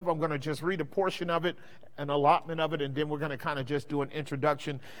I'm going to just read a portion of it, an allotment of it, and then we're going to kind of just do an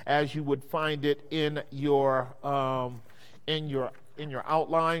introduction as you would find it in your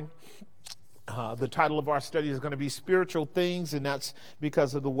outline. The title of our study is going to be Spiritual Things, and that's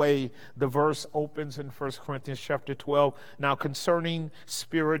because of the way the verse opens in 1 Corinthians chapter 12. Now, concerning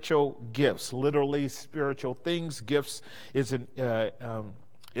spiritual gifts, literally spiritual things, gifts is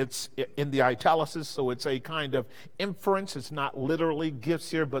it's in the italics, so it's a kind of inference. It's not literally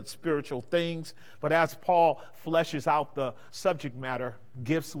gifts here, but spiritual things. But as Paul fleshes out the subject matter,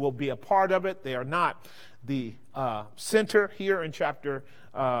 gifts will be a part of it. They are not the center here in chapter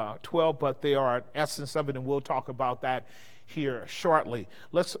 12, but they are an essence of it, and we'll talk about that here shortly.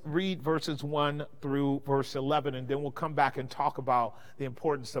 Let's read verses 1 through verse 11, and then we'll come back and talk about the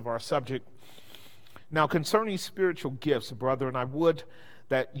importance of our subject. Now, concerning spiritual gifts, brethren, I would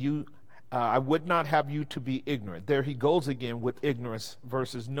not have you to be ignorant. There he goes again with ignorance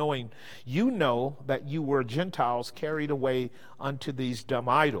versus knowing. You know that you were Gentiles carried away unto these dumb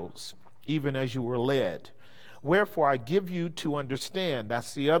idols, even as you were led. Wherefore I give you to understand,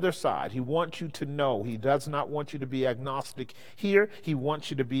 that's the other side. He wants you to know. He does not want you to be agnostic here. He wants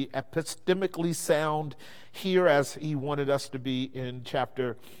you to be epistemically sound here, as he wanted us to be in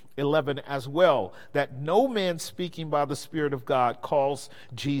chapter 11 as well, that no man speaking by the Spirit of God calls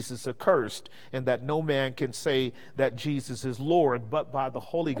Jesus accursed, and that no man can say that Jesus is Lord but by the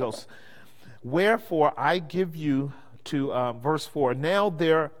Holy Ghost. Wherefore I give you to verse 4. Now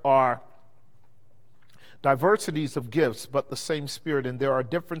there are diversities of gifts, but the same Spirit, and there are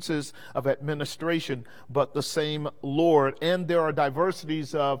differences of administration, but the same Lord, and there are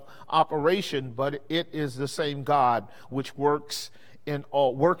diversities of operation, but it is the same God which worketh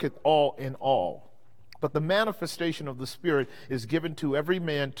all in all. But the manifestation of the Spirit is given to every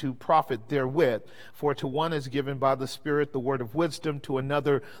man to profit therewith. For to one is given by the Spirit the word of wisdom, to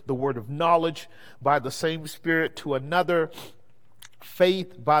another the word of knowledge by the same Spirit, to another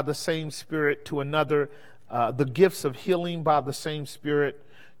faith by the same Spirit, to another the gifts of healing by the same Spirit,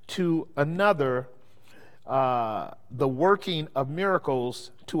 to another the working of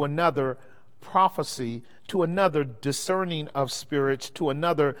miracles, to another prophecy, to another discerning of spirits, to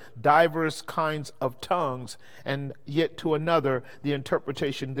another divers kinds of tongues, and yet to another the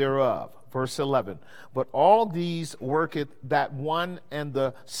interpretation thereof. Verse 11. But all these worketh that one and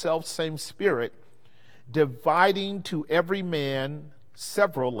the selfsame Spirit, dividing to every man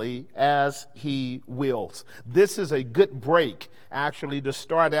severally as he wills. This is a good break, actually, to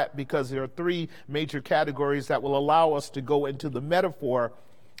start at, because there are three major categories that will allow us to go into the metaphor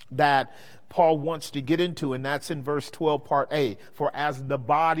that Paul wants to get into, and that's in verse 12, part A. For as the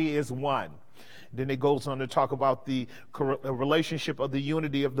body is one. Then it goes on to talk about the relationship of the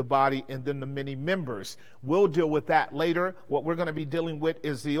unity of the body and then the many members. We'll deal with that later. What we're going to be dealing with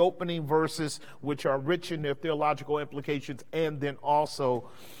is the opening verses, which are rich in their theological implications, and then also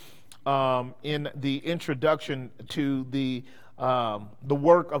in the introduction to the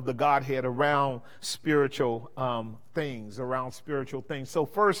work of the Godhead around spiritual things, So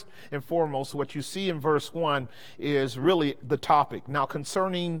first and foremost, what you see in verse 1 is really the topic. Now,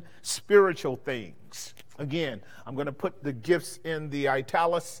 concerning spiritual things, again, I'm going to put the gifts in the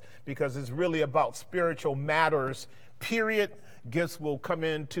italics because it's really about spiritual matters, period. Gifts will come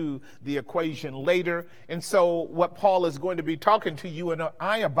into the equation later. And so what Paul is going to be talking to you and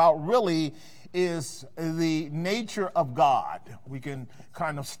I about really is the nature of God. We can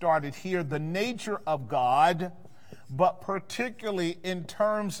kind of start it here. The nature of God, but particularly in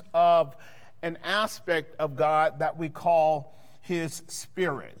terms of an aspect of God that we call his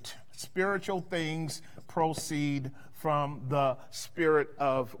Spirit. Spiritual things proceed from the Spirit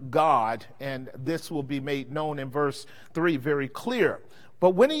of God, and this will be made known in verse 3 very clear.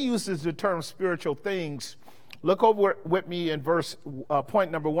 But when he uses the term spiritual things, look over with me in verse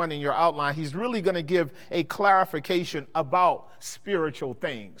point number 1 in your outline. He's really going to give a clarification about spiritual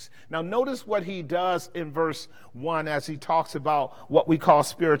things. Now, notice what he does in verse 1 as he talks about what we call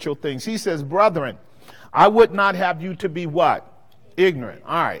spiritual things. He says, brethren, I would not have you to be what? Ignorant.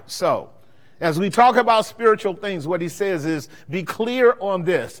 All right, so as we talk about spiritual things, what he says is, be clear on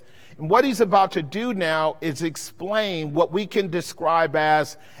this. And what he's about to do now is explain what we can describe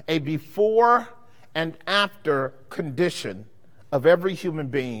as a before and after condition of every human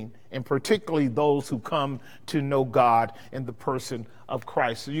being, and particularly those who come to know God in the person of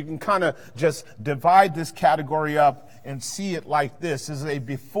Christ. So you can kind of just divide this category up and see it like this. This is a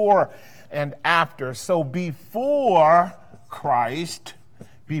before and after. So before Christ,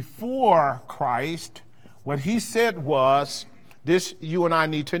 what he said was, this you and I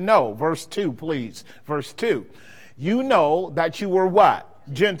need to know. Verse 2, please. Verse 2. You know that you were what?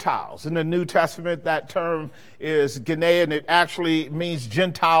 Gentiles. In the New Testament, that term is Gene, it actually means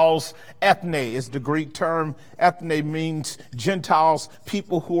Gentiles. Ethne is the Greek term. Ethne means Gentiles,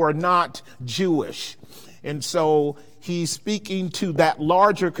 people who are not Jewish. And so he's speaking to that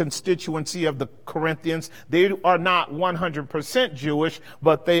larger constituency of the Corinthians. They are not 100% Jewish,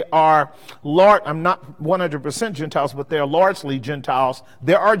 but they are I'm not 100% Gentiles, but they are largely Gentiles.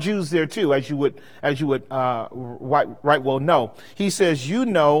 There are Jews there too, as you would right well know. He says, you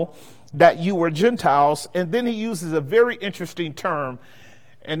know that you were Gentiles, and then he uses a very interesting term.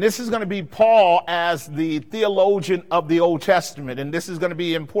 And this is going to be Paul as the theologian of the Old Testament. And this is going to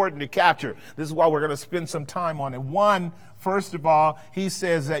be important to capture. This is why we're going to spend some time on it. One, first of all, he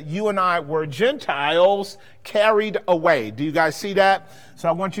says that you and I were Gentiles carried away. Do you guys see that? So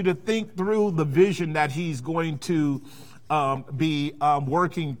I want you to think through the vision that he's going to be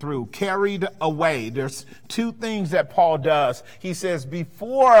working through. Carried away. There's two things that Paul does. He says,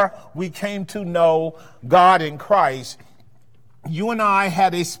 before we came to know God in Christ, you and I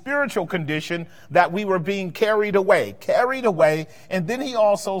had a spiritual condition that we were being carried away. And then he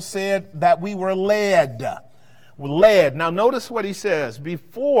also said that we were led. Now notice what he says.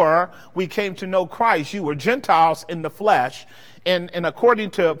 Before we came to know Christ, you were Gentiles in the flesh. And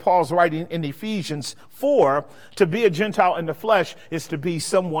according to Paul's writing in Ephesians 4, to be a Gentile in the flesh is to be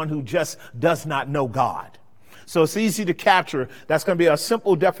someone who just does not know God. So it's easy to capture. That's going to be a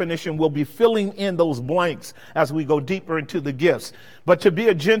simple definition. We'll be filling in those blanks as we go deeper into the gifts. But to be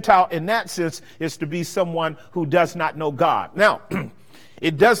a Gentile in that sense is to be someone who does not know God. Now,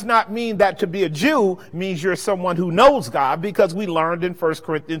 it does not mean that to be a Jew means you're someone who knows God, because we learned in 1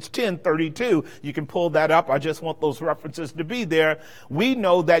 Corinthians 10:32. You can pull that up. I just want those references to be there. We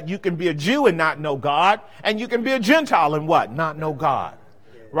know that you can be a Jew and not know God, and you can be a Gentile and what? Not know God.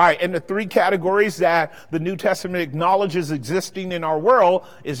 Right. And the three categories that the New Testament acknowledges existing in our world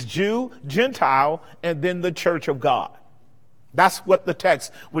is Jew, Gentile, and then the church of God. That's what the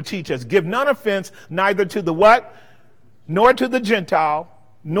text would teach us. Give none offense, neither to the what? Nor to the Gentile,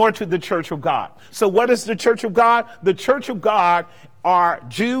 nor to the church of God. So what is the church of God? The church of God are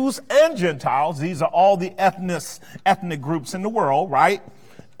Jews and Gentiles. These are all the ethnic groups in the world, right?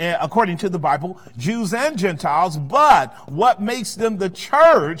 According to the Bible, Jews and Gentiles, but what makes them the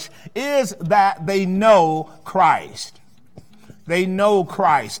church is that they know Christ. They know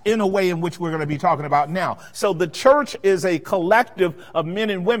Christ in a way in which we're going to be talking about now. So the church is a collective of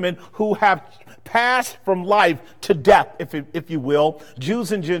men and women who have passed from life to death, if you will,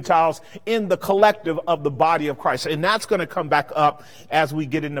 Jews and Gentiles in the collective of the body of Christ. And that's going to come back up as we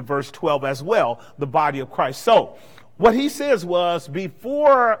get into verse 12 as well, the body of Christ. So what he says was,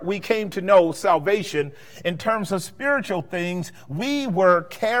 before we came to know salvation, in terms of spiritual things, we were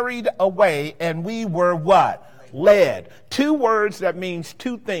carried away and we were what? Led. Two words that means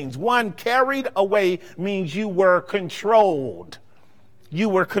two things. One, carried away means you were controlled. You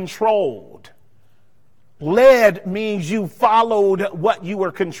were controlled. Led means you followed what you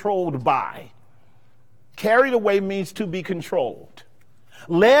were controlled by. Carried away means to be controlled.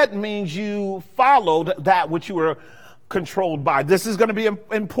 Led means you followed that which you were controlled by. This is going to be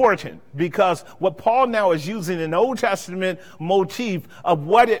important, because what Paul now is using an Old Testament motif of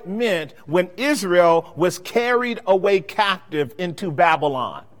what it meant when Israel was carried away captive into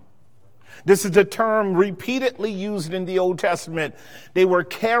Babylon. This is a term repeatedly used in the Old Testament. They were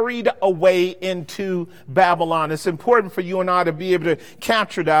carried away into Babylon. It's important for you and I to be able to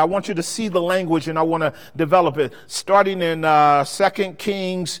capture that. I want you to see the language, and I want to develop it. Starting in 2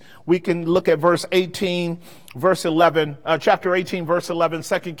 Kings, we can look at verse 18, verse 11, chapter 18, verse 11,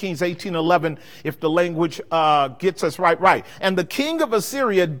 2 Kings 18:11, if the language gets us right. And the king of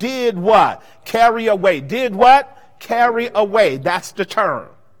Assyria did what? Carry away. Did what? Carry away. That's the term.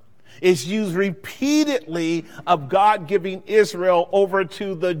 It's used repeatedly of God giving Israel over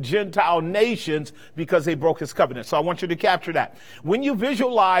to the Gentile nations because they broke his covenant. So I want you to capture that. When you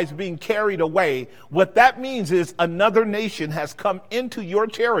visualize being carried away, what that means is another nation has come into your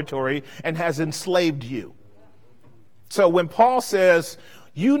territory and has enslaved you. So when Paul says,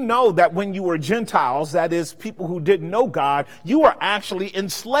 you know that when you were Gentiles, that is people who didn't know God, you were actually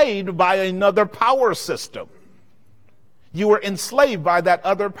enslaved by another power system. You were enslaved by that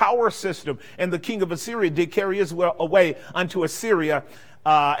other power system. And the king of Assyria did carry Israel away unto Assyria.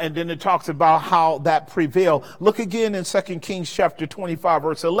 And then it talks about how that prevailed. Look again in 2 Kings chapter 25,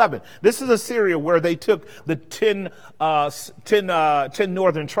 verse 11. This is Assyria, where they took the 10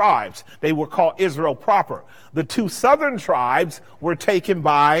 northern tribes. They were called Israel proper. The 2 southern tribes were taken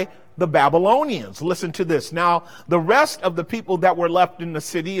by the Babylonians. Listen to this. Now, the rest of the people that were left in the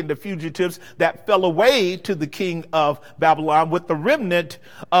city and the fugitives that fell away to the king of Babylon with the remnant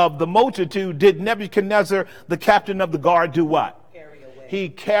of the multitude, did Nebuchadnezzar, the captain of the guard, do what? He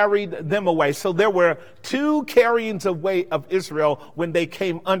carried them away. So there were two carryings away of Israel when they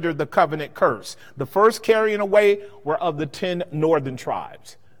came under the covenant curse. The first carrying away were of the 10 northern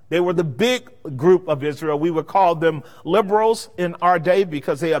tribes. They were the big group of Israel. We would call them liberals in our day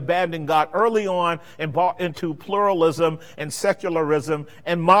because they abandoned God early on and bought into pluralism and secularism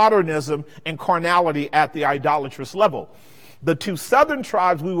and modernism and carnality at the idolatrous level. The two southern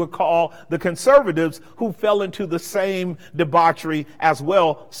tribes we would call the conservatives, who fell into the same debauchery as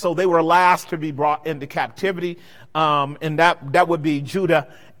well. So they were last to be brought into captivity. And that would be Judah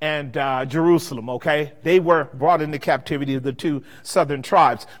and Jerusalem, okay? They were brought into captivity of the two southern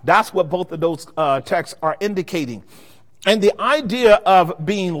tribes. That's what both of those texts are indicating. And the idea of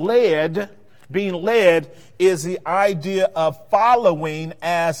being led is the idea of following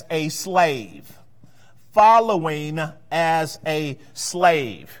as a slave. Following as a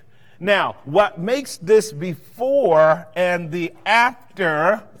slave. Now, what makes this before and the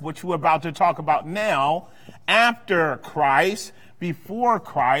after, which we're about to talk about now, after Christ, before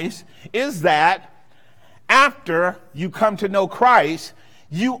Christ, is that after you come to know Christ,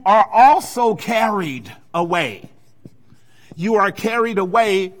 you are also carried away. You are carried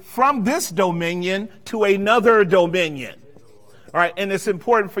away from this dominion to another dominion. All right, and it's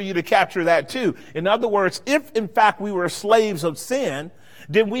important for you to capture that too. In other words, if in fact we were slaves of sin,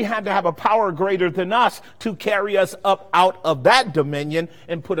 then we had to have a power greater than us to carry us up out of that dominion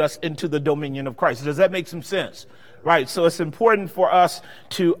and put us into the dominion of Christ. Does that make some sense? Right, so it's important for us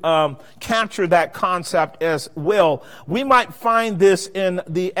to capture that concept as well. We might find this in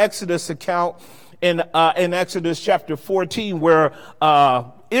the Exodus account in Exodus chapter 14, where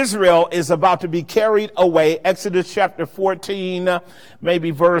Israel is about to be carried away. Exodus chapter 14,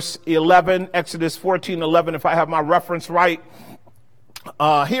 maybe verse 11, Exodus 14:11, if I have my reference right.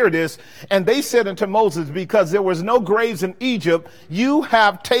 Here it is. And they said unto Moses, because there was no graves in Egypt, you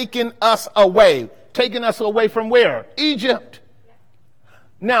have taken us away. Taken us away from where? Egypt.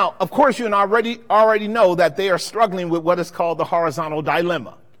 Now, of course, you and I already know that they are struggling with what is called the horizontal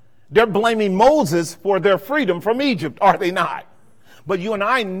dilemma. They're blaming Moses for their freedom from Egypt, are they not? But you and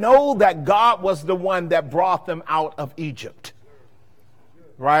I know that God was the one that brought them out of Egypt,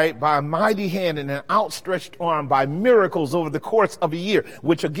 right? By a mighty hand and an outstretched arm, by miracles over the course of a year,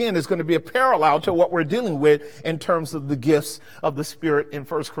 which again is going to be a parallel to what we're dealing with in terms of the gifts of the Spirit in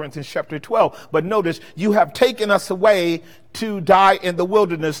 1 Corinthians chapter 12. But notice, you have taken us away to die in the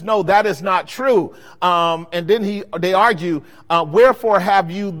wilderness. No, that is not true. And then they argue, wherefore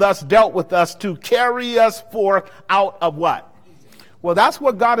have you thus dealt with us to carry us forth out of what? Well, that's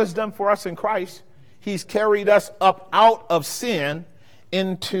what God has done for us in Christ. He's carried us up out of sin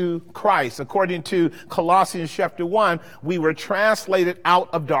into Christ. According to Colossians chapter 1, we were translated out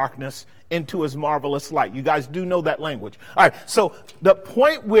of darkness into his marvelous light. You guys do know that language. All right, so the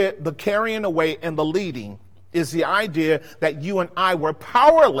point with the carrying away and the leading is the idea that you and I were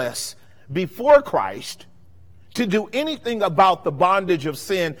powerless before Christ to do anything about the bondage of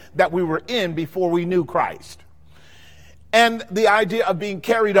sin that we were in before we knew Christ. And the idea of being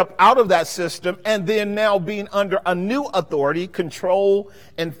carried up out of that system and then now being under a new authority, control,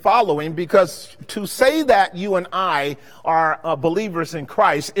 and following, because to say that you and I are believers in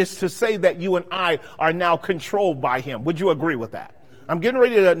Christ is to say that you and I are now controlled by him. Would you agree with that? I'm getting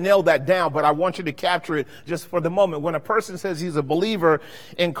ready to nail that down, but I want you to capture it just for the moment. When a person says he's a believer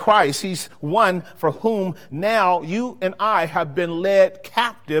in Christ, he's one for whom now you and I have been led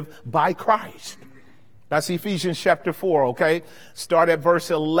captive by Christ. That's Ephesians chapter 4, okay? Start at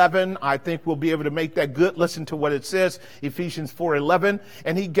verse 11. I think we'll be able to make that good. Listen to what it says, Ephesians 4:11.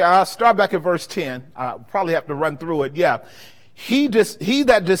 And start back at verse 10. Probably have to run through it, yeah. He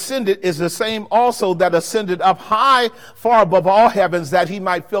that descended is the same also that ascended up high far above all heavens, that he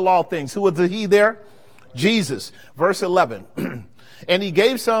might fill all things. Who was the he there? Jesus. Verse 11. And he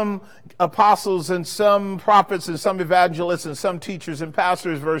gave some apostles and some prophets and some evangelists and some teachers and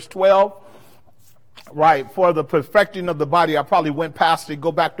pastors. Verse 12. Right, for the perfecting of the body. I probably went past it.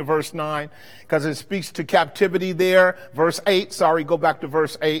 Go back to verse 9 because it speaks to captivity there. Verse 8, go back to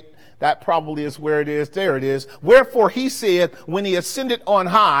verse 8. That probably is where it is. There it is. Wherefore he said, when he ascended on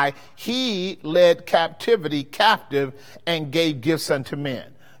high, he led captivity captive and gave gifts unto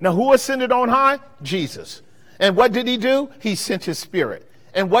men. Now who ascended on high? Jesus. And what did he do? He sent his Spirit.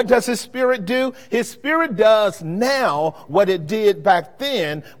 And what does his spirit do? His spirit does now what it did back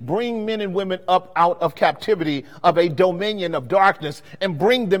then, bring men and women up out of captivity of a dominion of darkness and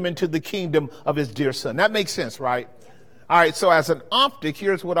bring them into the kingdom of his dear son. That makes sense, right? All right, so as an optic,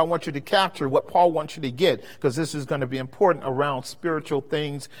 here's what I want you to capture, what Paul wants you to get, because this is going to be important around spiritual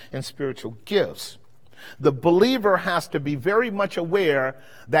things and spiritual gifts. The believer has to be very much aware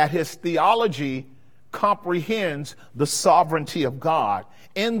that his theology comprehends the sovereignty of God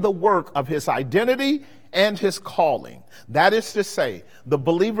in the work of his identity and his calling. That is to say, the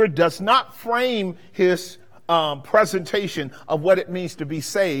believer does not frame his presentation of what it means to be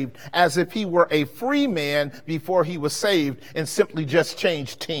saved as if he were a free man before he was saved and simply just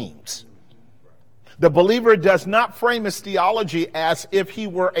changed teams. The believer does not frame his theology as if he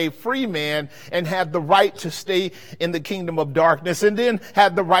were a free man and had the right to stay in the kingdom of darkness and then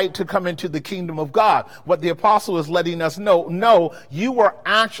had the right to come into the kingdom of God. What the apostle is letting us know, no, you are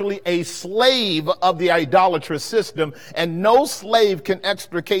actually a slave of the idolatrous system, and no slave can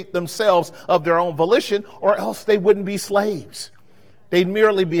extricate themselves of their own volition, or else they wouldn't be slaves. They'd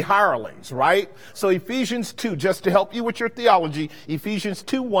merely be hirelings, right? So Ephesians 2, just to help you with your theology, Ephesians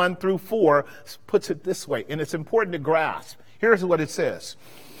 2, 1 through 4 puts it this way, and it's important to grasp. Here's what it says.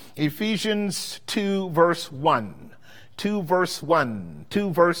 Ephesians 2, verse 1. 2 verse 1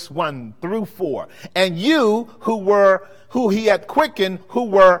 through 4. And you who he had quickened, who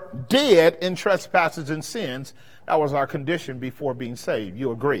were dead in trespasses and sins, that was our condition before being saved.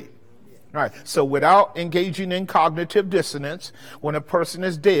 You agree? All right, so without engaging in cognitive dissonance, when a person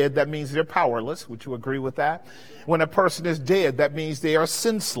is dead, that means they're powerless. Would you agree with that? When a person is dead, that means they are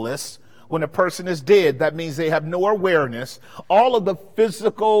senseless. When a person is dead, that means they have no awareness. All of the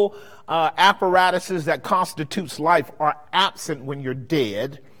physical apparatuses that constitutes life are absent when you're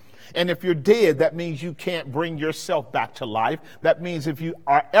dead. And if you're dead, that means you can't bring yourself back to life. That means if you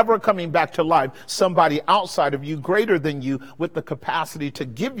are ever coming back to life, somebody outside of you, greater than you, with the capacity to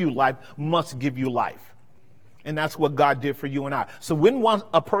give you life, must give you life. And that's what God did for you and I. So when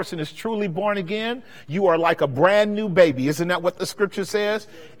a person is truly born again, you are like a brand new baby. Isn't that what the scripture says?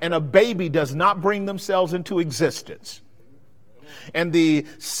 And a baby does not bring themselves into existence. And the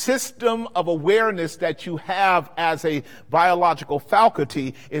system of awareness that you have as a biological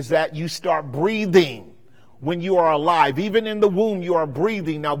faculty is that you start breathing when you are alive. Even in the womb, you are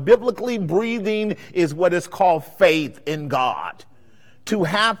breathing. Now, biblically, breathing is what is called faith in God. To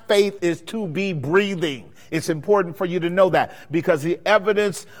have faith is to be breathing. It's important for you to know that, because the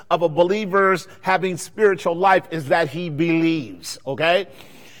evidence of a believer's having spiritual life is that he believes, okay?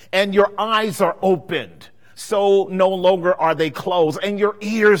 And your eyes are opened, so no longer are they closed, and your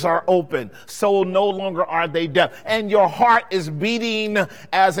ears are open, so no longer are they deaf, and your heart is beating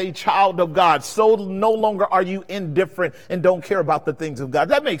as a child of God, so no longer are you indifferent and don't care about the things of God.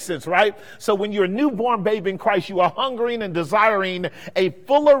 That makes sense, right? So when you're a newborn babe in Christ, you are hungering and desiring a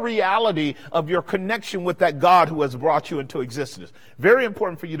fuller reality of your connection with that God who has brought you into existence. Very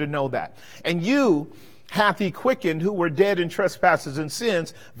important for you to know that. And you hath he quickened, who were dead in trespasses and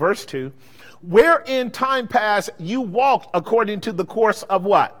sins, verse 2, where in time past you walked according to the course of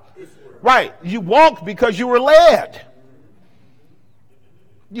what? Right. You walked because you were led.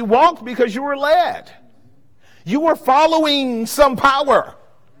 You walked because you were led. You were following some power.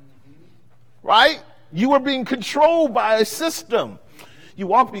 Right? You were being controlled by a system. You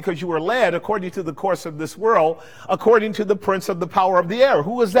walked because you were led according to the course of this world, according to the prince of the power of the air.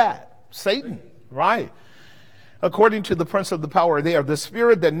 Who was that? Satan. Right. According to the prince of the power of the air, the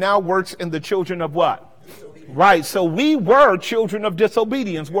spirit that now works in the children of what? Right. So we were children of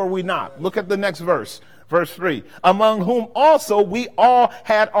disobedience, were we not? Look at the next verse. Verse 3, among whom also we all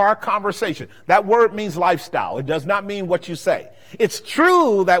had our conversation. That word means lifestyle. It does not mean what you say. It's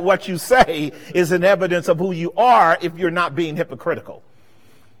true that what you say is an evidence of who you are if you're not being hypocritical.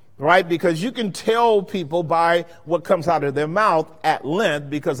 Right? Because you can tell people by what comes out of their mouth at length,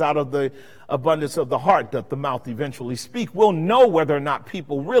 because out of the abundance of the heart doth the mouth eventually speak. We'll know whether or not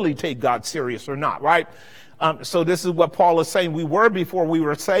people really take God serious or not, right? So this is what Paul is saying. We were before we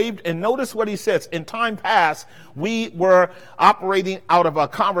were saved. And notice what he says. In time past, we were operating out of a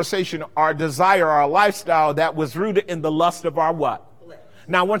conversation, our desire, our lifestyle that was rooted in the lust of our what?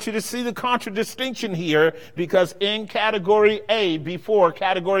 Now, I want you to see the contradistinction here, because in category A, before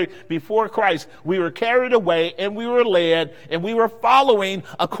Christ, we were carried away and we were led and we were following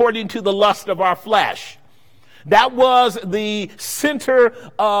according to the lust of our flesh. That was the center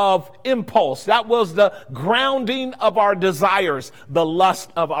of impulse. That was the grounding of our desires, the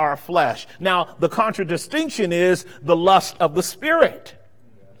lust of our flesh. Now, the contradistinction is the lust of the spirit.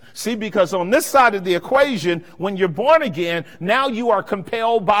 See, because on this side of the equation, when you're born again, now you are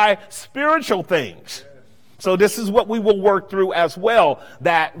compelled by spiritual things. So this is what we will work through as well,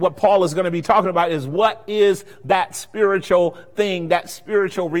 that what Paul is going to be talking about is what is that spiritual thing, that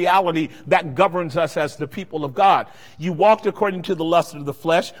spiritual reality that governs us as the people of God. You walked according to the lust of the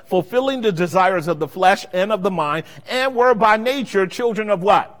flesh, fulfilling the desires of the flesh and of the mind, and were by nature children of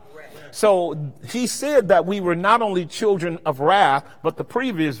what? So he said that we were not only children of wrath, but the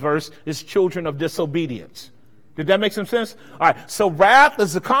previous verse is children of disobedience. Did that make some sense? All right. So wrath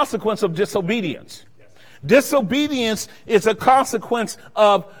is a consequence of disobedience. Disobedience is a consequence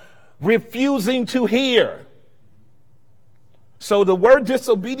of refusing to hear. So the word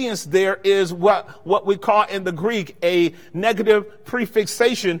disobedience there is what we call in the Greek a negative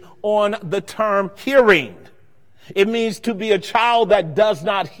prefixation on the term hearing. It means to be a child that does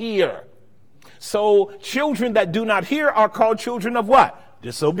not hear. So children that do not hear are called children of what?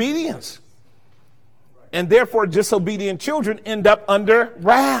 Disobedience. And therefore disobedient children end up under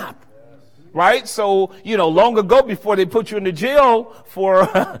wrath. Right? So, long ago, before they put you in the jail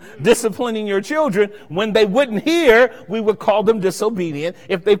for disciplining your children, when they wouldn't hear, we would call them disobedient.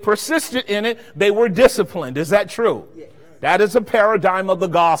 If they persisted in it, they were disciplined. Is that true? That is a paradigm of the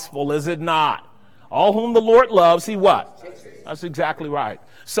gospel, is it not? All whom the Lord loves, he what? That's exactly right.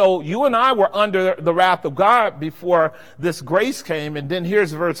 So you and I were under the wrath of God before this grace came. And then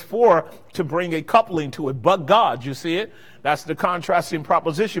here's verse 4 to bring a coupling to it. But God, you see it? That's the contrasting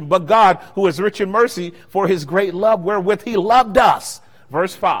proposition. But God, who is rich in mercy, for his great love wherewith he loved us.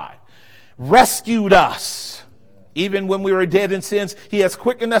 Verse 5. Rescued us. Even when we were dead in sins, he has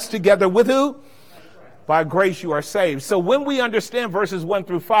quickened us together with who? By grace you are saved. So when we understand verses 1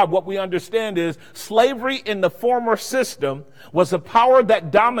 through 5, what we understand is slavery in the former system was a power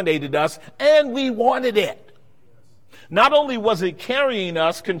that dominated us, and we wanted it. Not only was it carrying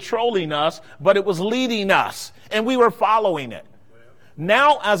us, controlling us, but it was leading us, and we were following it.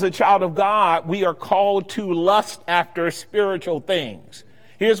 Now, as a child of God, we are called to lust after spiritual things.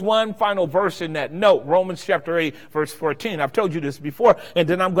 Here's one final verse in that note, Romans chapter 8, verse 14. I've told you this before, and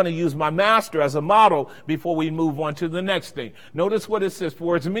then I'm going to use my master as a model before we move on to the next thing. Notice what it says,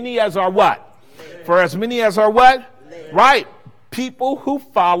 for as many as are what? For as many as are what? Right. People who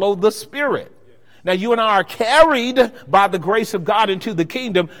follow the Spirit. Now, you and I are carried by the grace of God into the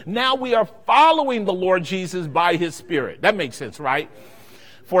kingdom. Now we are following the Lord Jesus by his Spirit. That makes sense, right?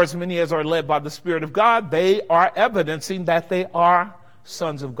 For as many as are led by the Spirit of God, they are evidencing that they are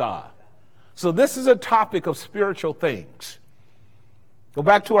sons of God. So this is a topic of spiritual things. Go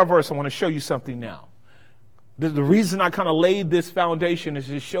back to our verse. I want to show you something now. The reason I kind of laid this foundation is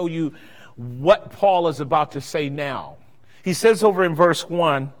to show you what Paul is about to say now. He says over in verse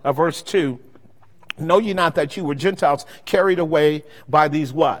 2, know ye not that you were Gentiles carried away by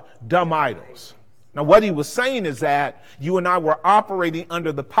these what? Dumb idols. Now what he was saying is that you and I were operating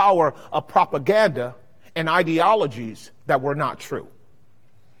under the power of propaganda and ideologies that were not true.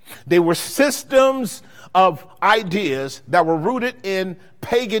 They were systems of ideas that were rooted in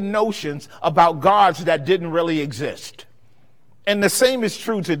pagan notions about gods that didn't really exist. And the same is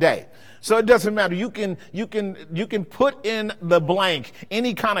true today. So it doesn't matter. You can put in the blank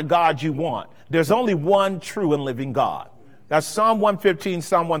any kind of God you want. There's only one true and living God. That's Psalm 115,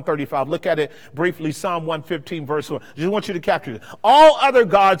 Psalm 135. Look at it briefly. Psalm 115, verse 1. I just want you to capture it. All other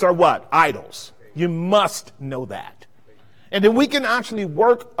gods are what? Idols. You must know that. And then we can actually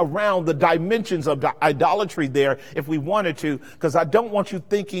work around the dimensions of the idolatry there if we wanted to, because I don't want you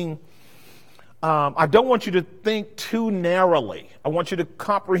thinking, I don't want you to think too narrowly. I want you to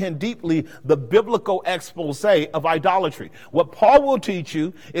comprehend deeply the biblical expose of idolatry. What Paul will teach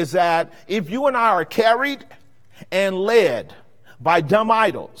you is that if you and I are carried and led by dumb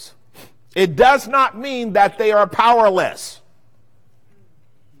idols, it does not mean that they are powerless.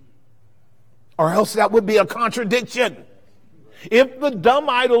 Or else that would be a contradiction. If the dumb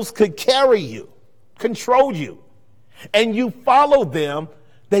idols could carry you, control you, and you follow them,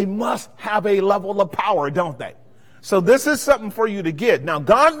 they must have a level of power, don't they? So this is something for you to get. Now,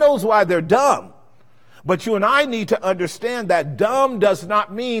 God knows why they're dumb, but you and I need to understand that dumb does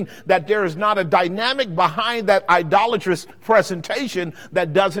not mean that there is not a dynamic behind that idolatrous presentation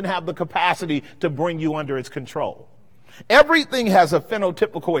that doesn't have the capacity to bring you under its control. Everything has a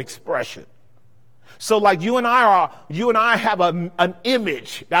phenotypical expression. So like you and I have an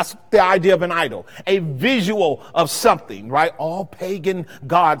image. That's the idea of an idol, a visual of something, right? All pagan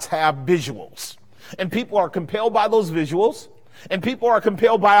gods have visuals, and people are compelled by those visuals, and people are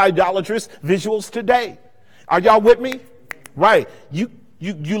compelled by idolatrous visuals today. Are y'all with me? Right. You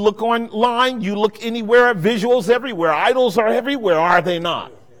look online, you look anywhere, visuals everywhere. Idols are everywhere, are they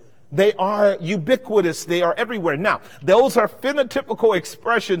not? They are ubiquitous. They are everywhere. Now, those are phenotypical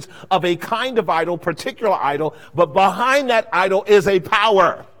expressions of a kind of idol, particular idol, but behind that idol is a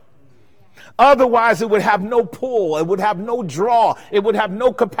power. Otherwise, it would have no pull. It would have no draw. It would have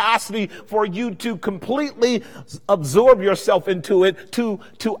no capacity for you to completely absorb yourself into it, to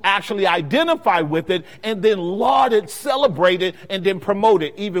actually identify with it, and then laud it, celebrate it, and then promote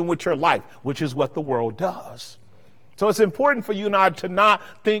it, even with your life, which is what the world does. So it's important for you and I to not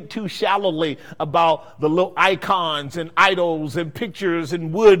think too shallowly about the little icons and idols and pictures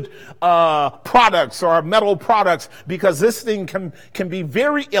and wood products or metal products, because this thing can be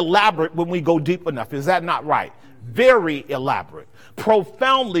very elaborate when we go deep enough. Is that not right? Very elaborate,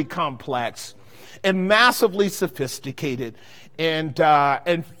 profoundly complex, and massively sophisticated, and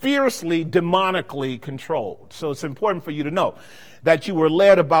fiercely demonically controlled. So it's important for you to know that you were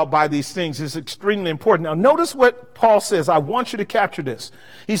led about by these things is extremely important. Now, notice what Paul says. I want you to capture this.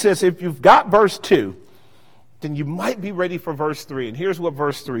 He says, if you've got verse 2, then you might be ready for verse 3. And here's what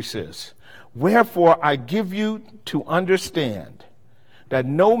verse 3 says. Wherefore I give you to understand that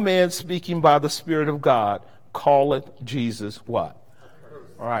no man speaking by the Spirit of God calleth Jesus what?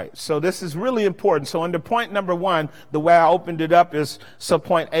 All right, so this is really important. So under point number 1, the way I opened it up is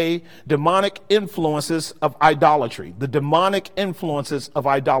subpoint A, demonic influences of idolatry. The demonic influences of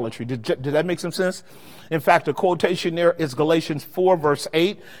idolatry. Did that make some sense? In fact, the quotation there is Galatians 4, verse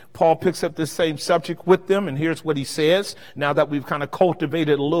 8. Paul picks up this same subject with them, and here's what he says. Now that we've kind of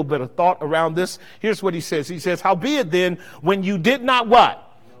cultivated a little bit of thought around this, here's what he says. He says, howbeit then, when you did not what?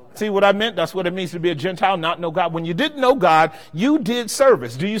 See what I meant? That's what it means to be a Gentile, not know God. When you didn't know God, you did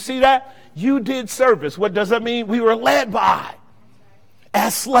service. Do you see that? You did service. What does that mean? We were led by,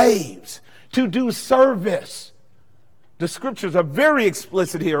 as slaves, to do service. The scriptures are very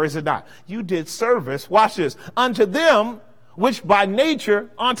explicit here, is it not? You did service, watch this, unto them which by nature,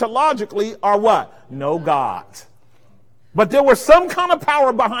 ontologically, are what? No gods. But there was some kind of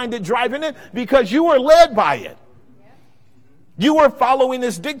power behind it, driving it, because you were led by it. You were following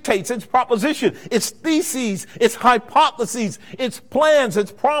its dictates, its proposition, its theses, its hypotheses, its plans,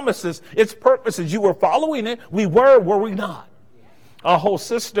 its promises, its purposes. You were following it. We were we not? A whole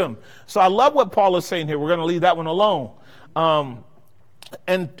system. So I love what Paul is saying here. We're going to leave that one alone.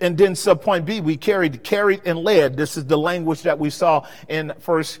 And then subpoint B, we carried and led. This is the language that we saw in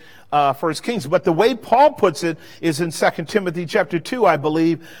First Kings. But the way Paul puts it is in 2 Timothy chapter 2, I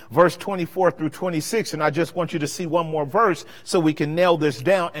believe, verse 24 through 26. And I just want you to see one more verse so we can nail this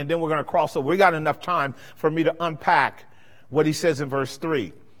down, and then we're going to cross over. We got enough time for me to unpack what he says in verse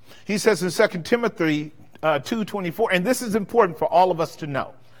 3. He says in 2 Timothy 2:24, and this is important for all of us to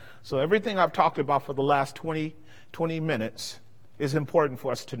know. So everything I've talked about for the last 20 minutes is important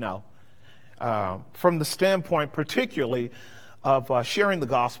for us to know, from the standpoint particularly of sharing the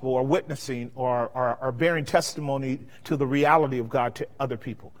gospel or witnessing or bearing testimony to the reality of God to other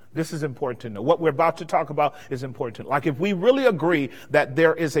people. This is important to know. What we're about to talk about is important. Like if we really agree that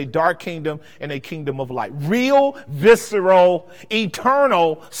there is a dark kingdom and a kingdom of light, real, visceral,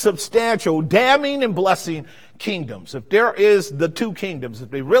 eternal, substantial, damning and blessing kingdoms. If there is the two kingdoms, if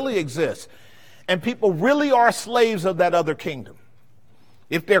they really exist, and people really are slaves of that other kingdom,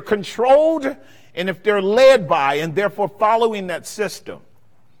 if they're controlled and if they're led by and therefore following that system,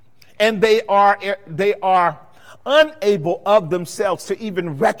 and they are unable of themselves to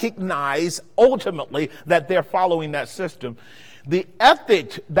even recognize ultimately that they're following that system, the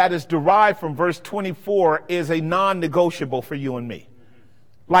ethic that is derived from verse 24 is a non-negotiable for you and me.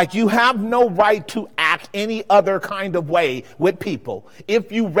 Like you have no right to act any other kind of way with people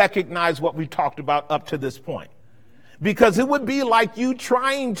if you recognize what we talked about up to this point. Because it would be like you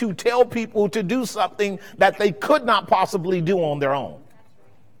trying to tell people to do something that they could not possibly do on their own.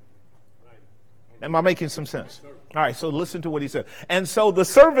 Am I making some sense? All right, so listen to what he said. And so the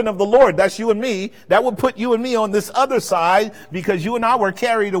servant of the Lord, that's you and me, that would put you and me on this other side, because you and I were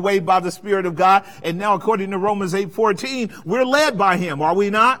carried away by the Spirit of God. And now, according to Romans 8:14, we're led by him, are we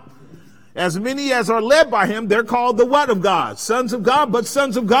not? As many as are led by him, they're called the what of God? Sons of God. But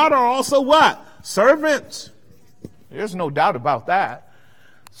sons of God are also what? Servants. There's no doubt about that.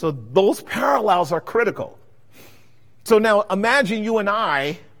 So those parallels are critical. So now imagine you and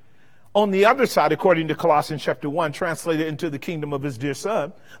I on the other side, according to Colossians chapter 1, translated into the kingdom of his dear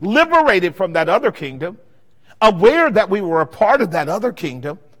son, liberated from that other kingdom, aware that we were a part of that other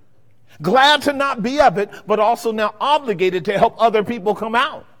kingdom, glad to not be of it, but also now obligated to help other people come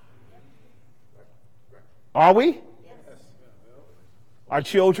out. Are we? Yes. Our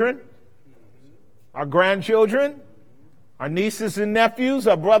children, our grandchildren, our nieces and nephews,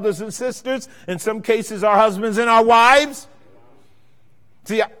 our brothers and sisters, in some cases our husbands and our wives.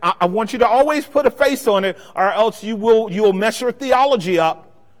 See, I want you to always put a face on it, or else you'll mess your theology up.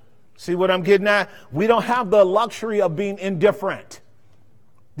 See what I'm getting at? We don't have the luxury of being indifferent.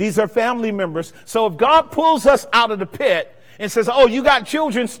 These are family members. So if God pulls us out of the pit and says, oh, you got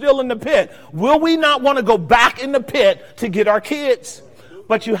children still in the pit, will we not want to go back in the pit to get our kids?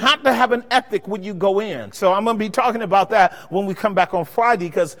 But you have to have an ethic when you go in. So I'm going to be talking about that when we come back on Friday,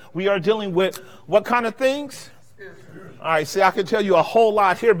 because we are dealing with what kind of things? All right, see, I can tell you a whole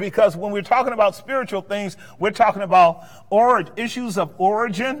lot here, because when we're talking about spiritual things, we're talking about issues of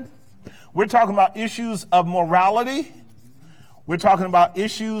origin. We're talking about issues of morality. We're talking about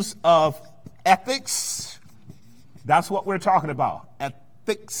issues of ethics. That's what we're talking about.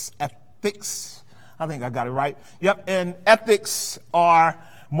 Ethics. I think I got it right. Yep. And ethics are,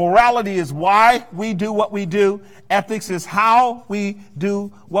 morality is why we do what we do. Ethics is how we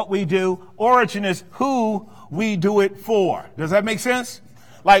do what we do. Origin is who we do it for. Does that make sense?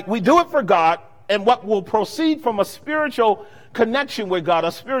 Like, we do it for God, and what will proceed from a spiritual connection with God,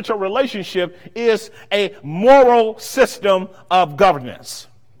 a spiritual relationship, is a moral system of governance.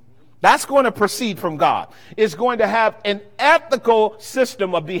 That's going to proceed from God. It's going to have an ethical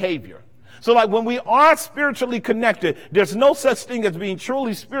system of behavior. So like when we are spiritually connected, there's no such thing as being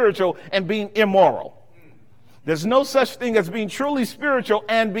truly spiritual and being immoral. There's no such thing as being truly spiritual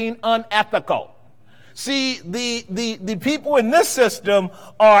and being unethical. See, the people in this system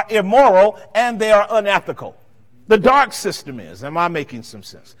are immoral and they are unethical. The dark system is. Am I making some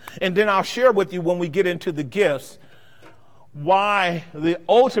sense? And then I'll share with you when we get into the gifts why the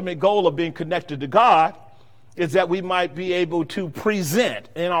ultimate goal of being connected to God is that we might be able to present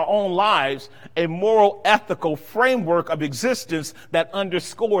in our own lives a moral, ethical framework of existence that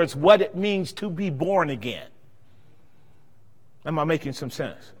underscores what it means to be born again. Am I making some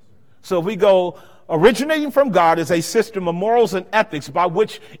sense? So if we go, originating from God is a system of morals and ethics by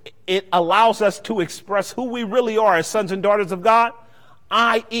which it allows us to express who we really are as sons and daughters of God,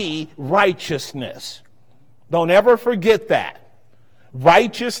 i.e. righteousness. Don't ever forget that.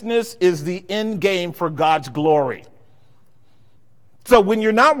 Righteousness is the end game for God's glory. So when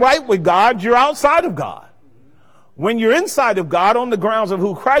you're not right with God, you're outside of God. When you're inside of God on the grounds of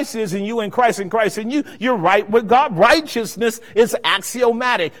who Christ is and you in Christ and Christ in you, you're right with God. Righteousness is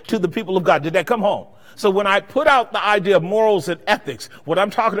axiomatic to the people of God. Did that come home? So when I put out the idea of morals and ethics, what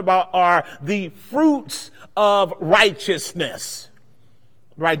I'm talking about are the fruits of righteousness.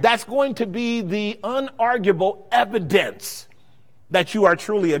 Right? That's going to be the unarguable evidence that you are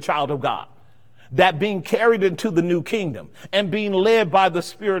truly a child of God. That being carried into the new kingdom and being led by the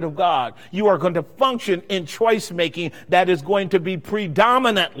Spirit of God, you are going to function in choice making that is going to be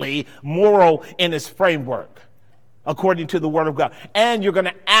predominantly moral in its framework, according to the Word of God. And you're going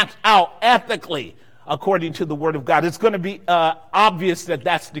to act out ethically according to the Word of God. It's going to be obvious that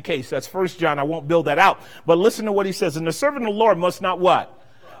that's the case. That's 1 John. I won't build that out. But listen to what he says. And the servant of the Lord must not what?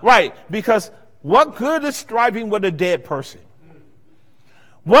 Right. Because what good is striving with a dead person?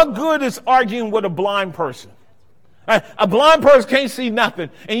 What good is arguing with a blind person? A blind person can't see nothing.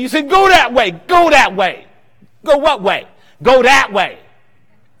 And you say, go that way, go that way. Go what way? Go that way.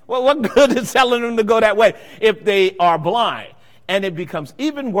 Well, what good is telling them to go that way if they are blind? And it becomes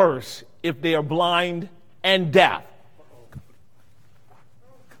even worse if they are blind and deaf.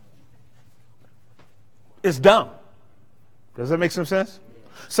 It's dumb. Does that make some sense?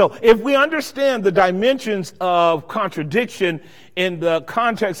 So if we understand the dimensions of contradiction in the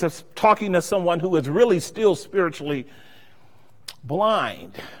context of talking to someone who is really still spiritually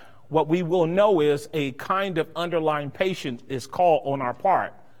blind, what we will know is a kind of underlying patience is called on our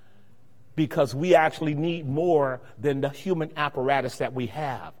part, because we actually need more than the human apparatus that we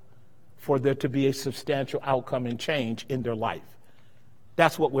have for there to be a substantial outcome and change in their life.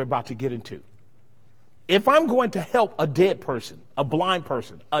 That's what we're about to get into. If I'm going to help a dead person, a blind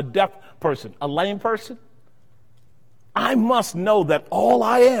person, a deaf person, a lame person, I must know that all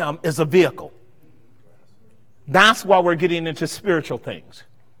I am is a vehicle. That's why we're getting into spiritual things.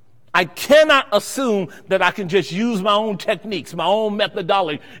 I cannot assume that I can just use my own techniques, my own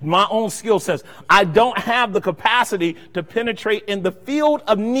methodology, my own skill sets. I don't have the capacity to penetrate in the field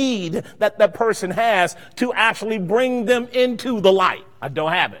of need that that person has to actually bring them into the light. I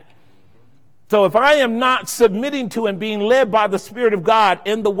don't have it. So if I am not submitting to and being led by the Spirit of God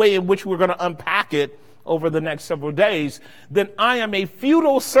in the way in which we're going to unpack it over the next several days, then I am a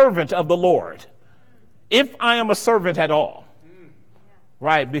futile servant of the Lord, if I am a servant at all.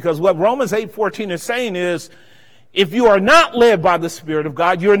 Right? Because what Romans 8:14 is saying is, if you are not led by the Spirit of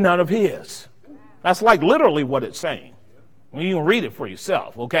God, you're none of his. That's like literally what it's saying. Well, you can read it for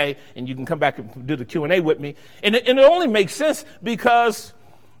yourself, okay? And you can come back and do the Q&A with me. And it only makes sense because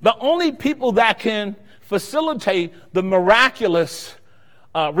the only people that can facilitate the miraculous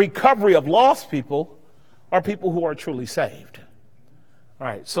recovery of lost people are people who are truly saved. All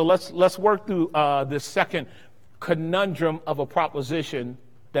right, so let's work through this second conundrum of a proposition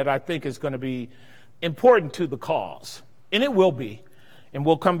that I think is going to be important to the cause. And it will be. And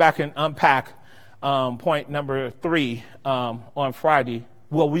we'll come back and unpack point number 3 on Friday.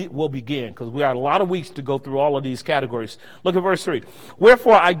 Well, we'll begin because we got a lot of weeks to go through all of these categories. Look at verse 3.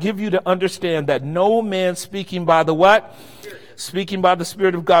 Wherefore I give you to understand that no man speaking by the what? Speaking by the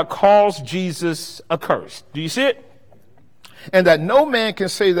Spirit of God calls Jesus accursed. Do you see it? And that no man can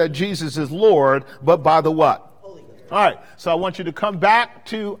say that Jesus is Lord, but by the what? Holy Ghost. All right. So I want you to come back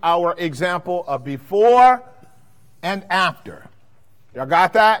to our example of before and after. Y'all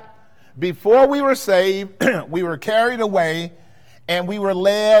got that? Before we were saved, we were carried away, and we were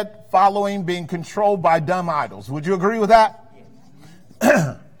led, following, being controlled by dumb idols. Would you agree with that?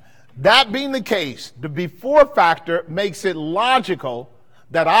 Yes. That being the case, the before factor makes it logical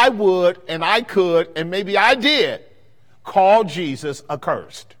that I would, and I could, and maybe I did, call Jesus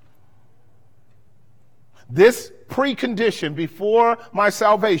accursed. This precondition before my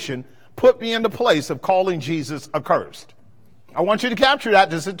salvation put me in the place of calling Jesus accursed. I want you to capture that.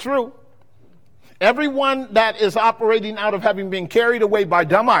 This is true. Everyone that is operating out of having been carried away by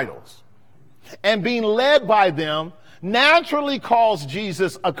dumb idols and being led by them naturally calls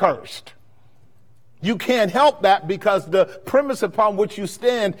Jesus accursed. You can't help that because the premise upon which you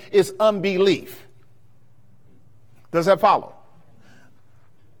stand is unbelief. Does that follow?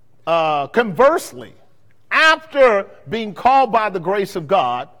 Conversely, after being called by the grace of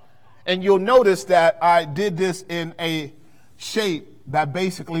God, and you'll notice that I did this in a shape that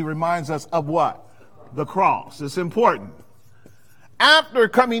basically reminds us of what? The cross. It's important. After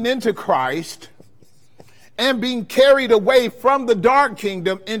coming into Christ and being carried away from the dark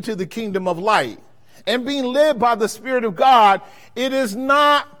kingdom into the kingdom of light and being led by the Spirit of God, it is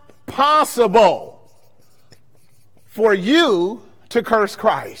not possible for you to curse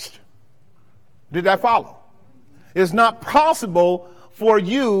Christ. Did that follow? It's not possible for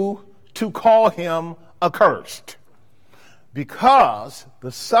you to call him accursed. Because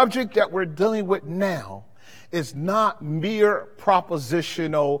the subject that we're dealing with now is not mere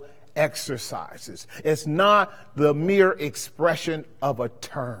propositional exercises. It's not the mere expression of a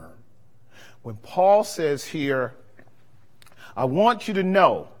term. When Paul says here, I want you to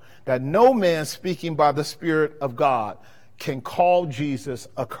know that no man speaking by the Spirit of God can call Jesus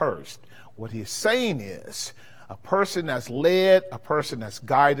accursed. What he's saying is a person that's led, a person that's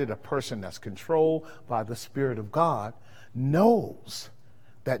guided, a person that's controlled by the Spirit of God knows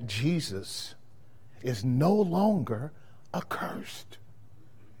that Jesus is no longer accursed.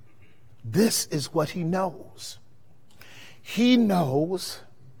 This is what he knows. He knows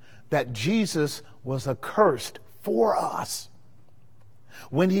that Jesus was accursed for us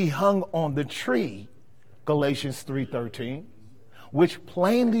when he hung on the tree, Galatians 3:13, which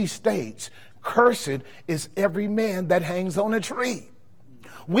plainly states, cursed is every man that hangs on a tree.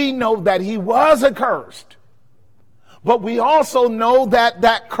 We know that he was accursed. But we also know that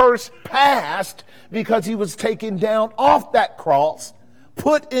that curse passed because he was taken down off that cross,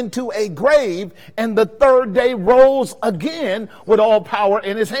 put into a grave, and the third day rose again with all power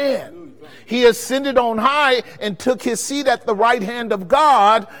in his hand. He ascended on high and took his seat at the right hand of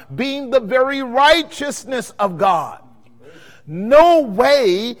God, being the very righteousness of God. No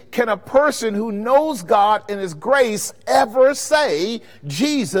way can a person who knows God and his grace ever say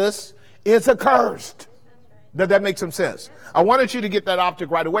Jesus is accursed. Does that make some sense? I wanted you to get that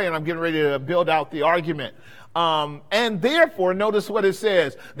optic right away, and I'm getting ready to build out the argument. And therefore, notice what it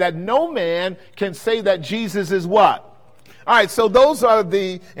says, that no man can say that Jesus is what? All right, so those are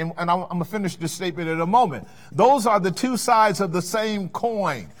the, and I'm going to finish this statement in a moment. Those are the two sides of the same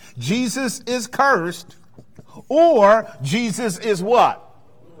coin. Jesus is cursed, or Jesus is what?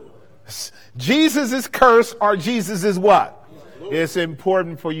 Jesus is cursed, or Jesus is what? It's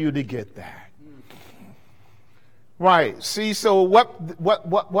important for you to get that. Right. See, so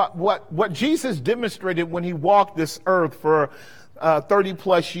what Jesus demonstrated when he walked this earth for 30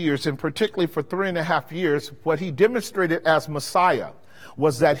 plus years, and particularly for 3.5 years, what he demonstrated as Messiah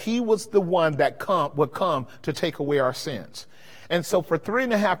was that he was the one that would come to take away our sins. And so for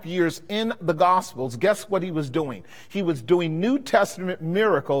 3.5 years in the Gospels, guess what he was doing? He was doing New Testament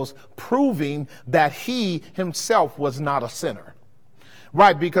miracles proving that he himself was not a sinner.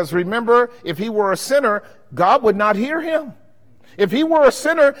 Right, because remember, if he were a sinner, God would not hear him. If he were a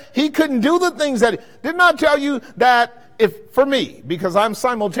sinner, he couldn't do the things that, didn't I tell you that if for me, because I'm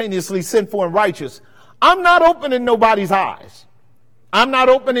simultaneously sinful and righteous, I'm not opening nobody's eyes. I'm not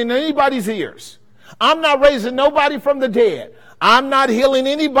opening anybody's ears. I'm not raising nobody from the dead. I'm not healing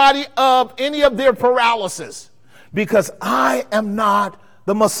anybody of any of their paralysis, because I am not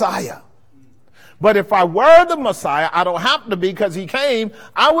the Messiah. But if I were the Messiah, I don't have to be because he came,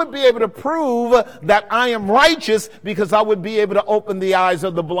 I would be able to prove that I am righteous, because I would be able to open the eyes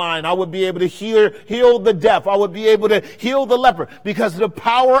of the blind. I would be able to heal the deaf. I would be able to heal the leper, because the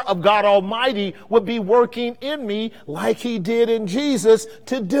power of God Almighty would be working in me like he did in Jesus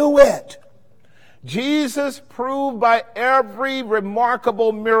to do it. Jesus proved by every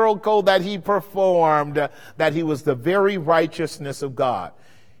remarkable miracle that he performed that he was the very righteousness of God.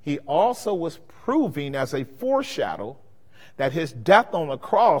 He also was proving as a foreshadow that his death on the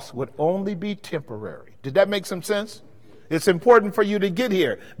cross would only be temporary. Did that make some sense? It's important for you to get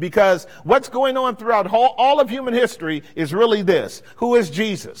here, because what's going on throughout all of human history is really this. Who is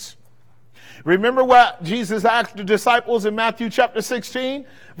Jesus? Remember what Jesus asked the disciples in Matthew chapter 16,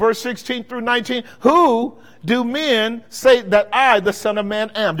 verse 16 through 19? Who do men say that I, the Son of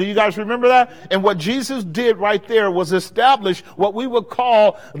Man, am? Do you guys remember that? And what Jesus did right there was establish what we would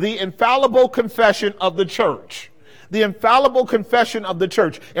call the infallible confession of the church. The infallible confession of the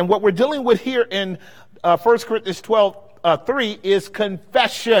church. And what we're dealing with here in 1 Corinthians 12:3 is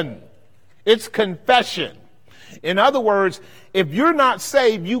confession. It's confession. In other words, if you're not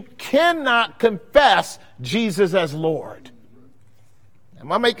saved, you cannot confess Jesus as Lord.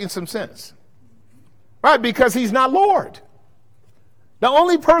 Am I making some sense? Right, because he's not Lord. The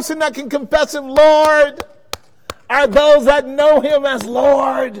only person that can confess him Lord are those that know him as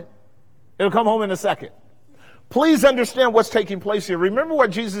Lord. It'll come home in a second. Please understand what's taking place here. Remember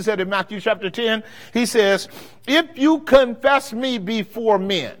what Jesus said in Matthew chapter 10? He says, if you confess me before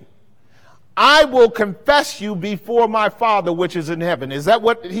men, I will confess you before my Father which is in heaven. Is that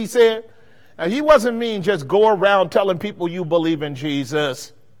what he said? Now, he wasn't mean just go around telling people you believe in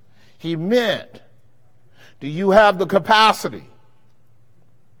Jesus. He meant, do you have the capacity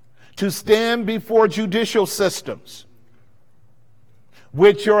to stand before judicial systems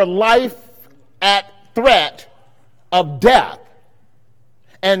with your life at threat of death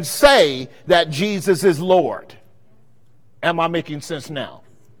and say that Jesus is Lord? Am I making sense now?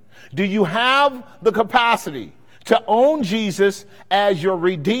 Do you have the capacity to own Jesus as your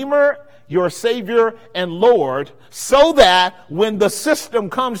Redeemer, your Savior, and Lord, so that when the system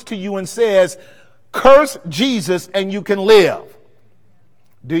comes to you and says, curse Jesus and you can live,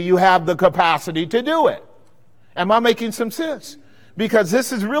 do you have the capacity to do it? Am I making some sense? Because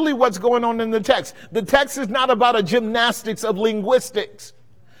this is really what's going on in the text. The text is not about a gymnastics of linguistics.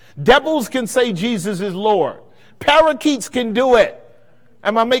 Devils can say Jesus is Lord. Parakeets can do it.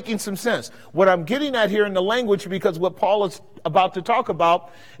 Am I making some sense? What I'm getting at here in the language, because what Paul is about to talk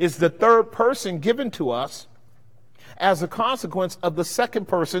about is the third person given to us as a consequence of the second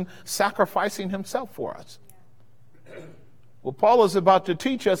person sacrificing himself for us. What Paul is about to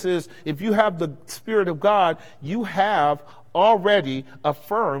teach us is, if you have the Spirit of God, you have already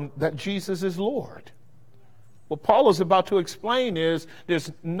affirmed that Jesus is Lord. What Paul is about to explain is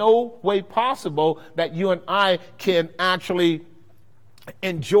there's no way possible that you and I can actually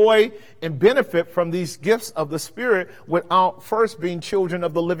enjoy and benefit from these gifts of the Spirit without first being children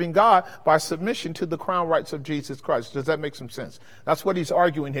of the living God by submission to the crown rights of Jesus Christ. Does that make some sense? That's what he's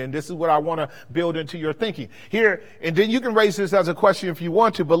arguing here, and this is what I want to build into your thinking here. And then you can raise this as a question if you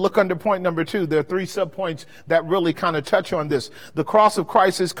want to, but look under point number 2. There are 3 subpoints that really kind of touch on this. The cross of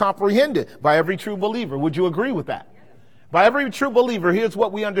Christ is comprehended by every true believer. Would you agree with that? By every true believer, here's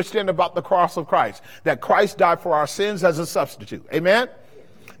what we understand about the cross of Christ. That Christ died for our sins as a substitute. Amen?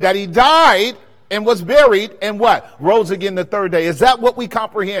 That he died and was buried and what? Rose again the third day. Is that what we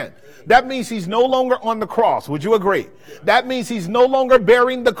comprehend? That means he's no longer on the cross. Would you agree? That means he's no longer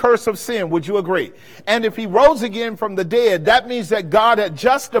bearing the curse of sin. Would you agree? And if he rose again from the dead, that means that God had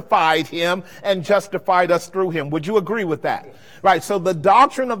justified him and justified us through him. Would you agree with that? Right. So the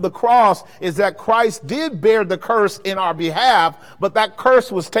doctrine of the cross is that Christ did bear the curse in our behalf, but that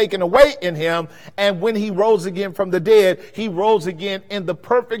curse was taken away in him. And when he rose again from the dead, he rose again in the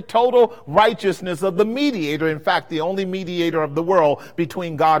perfect total righteousness of the mediator. In fact, the only mediator of the world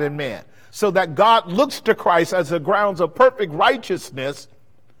between God and man. So that God looks to Christ as the grounds of perfect righteousness,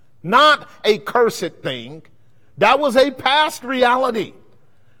 not a cursed thing. That was a past reality.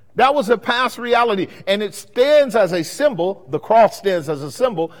 That was a past reality, and it stands as a symbol, the cross stands as a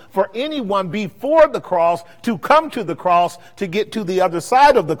symbol for anyone before the cross to come to the cross to get to the other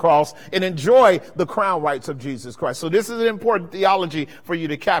side of the cross and enjoy the crown rights of Jesus Christ. So this is an important theology for you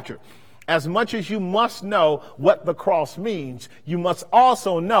to capture. as much as you must know what the cross means, you must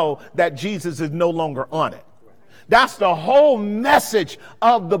also know that Jesus is no longer on it. That's the whole message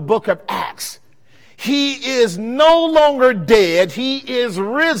of the book of Acts. He is no longer dead. He is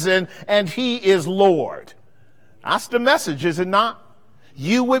risen and he is Lord. That's the message, is it not?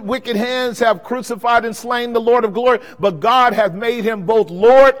 You with wicked hands have crucified and slain the Lord of glory, but God hath made him both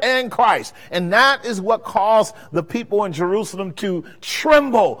Lord and Christ. And that is what caused the people in Jerusalem to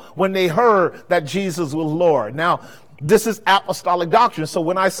tremble when they heard that Jesus was Lord. Now, this is apostolic doctrine. So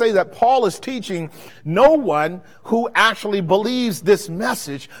when I say that Paul is teaching, no one who actually believes this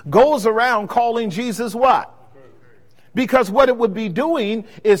message goes around calling Jesus what? Because what it would be doing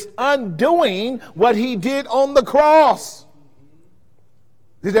is undoing what he did on the cross.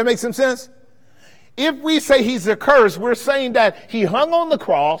 Did that make some sense? If we say he's accursed, we're saying that he hung on the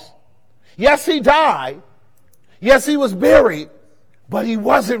cross. Yes, he died. Yes, he was buried, but he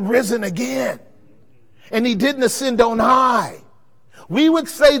wasn't risen again. And he didn't ascend on high. We would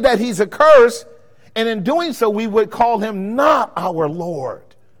say that he's accursed, and in doing so, we would call him not our Lord,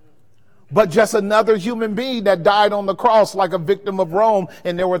 but just another human being that died on the cross like a victim of Rome,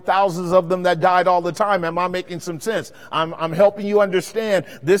 and there were thousands of them that died all the time. Am I making some sense? I'm helping you understand.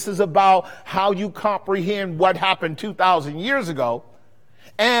 This is about how you comprehend what happened 2,000 years ago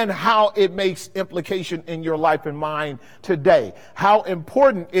and how it makes implication in your life and mind today. How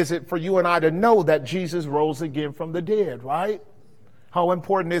important is it for you and I to know that Jesus rose again from the dead, right? How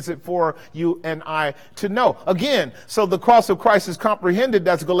important is it for you and I to know? Again, so the cross of Christ is comprehended.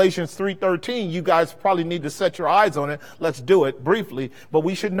 That's Galatians 3:13. You guys probably need to set your eyes on it. Let's do it briefly, but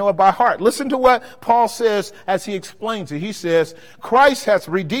we should know it by heart. Listen to what Paul says as he explains it. He says, Christ has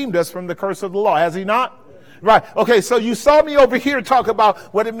redeemed us from the curse of the law. Has he not? Right. Okay, so you saw me over here talk about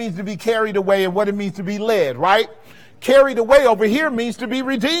what it means to be carried away and what it means to be led, right? Carried away over here means to be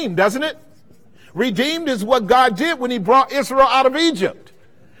redeemed, doesn't it? Redeemed is what God did when he brought Israel out of Egypt.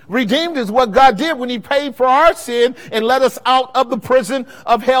 Redeemed is what God did when he paid for our sin and let us out of the prison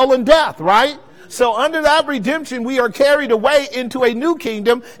of hell and death, right? So under that redemption, we are carried away into a new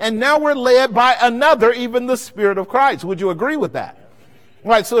kingdom, and now we're led by another, even the Spirit of Christ. Would you agree with that?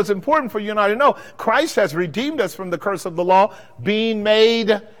 Right, so it's important for you and I to know Christ has redeemed us from the curse of the law, being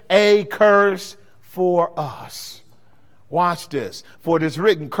made a curse for us. Watch this. For it is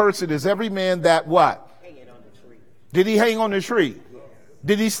written, cursed is every man that what? Hanging on the tree. Did he hang on the tree? Yes.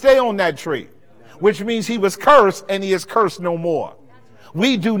 Did he stay on that tree? No. Which means he was cursed and he is cursed no more.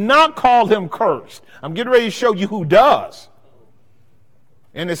 We do not call him cursed. I'm getting ready to show you who does.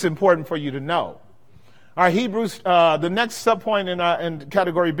 And it's important for you to know. All right, Hebrews, the next subpoint in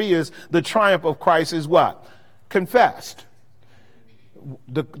category B is the triumph of Christ is what? Confessed.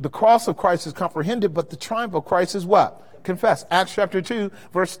 The cross of Christ is comprehended, but the triumph of Christ is what? Confess. Acts chapter 2,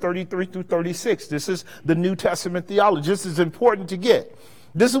 verse 33 through 36. This is the New Testament theology. This is important to get.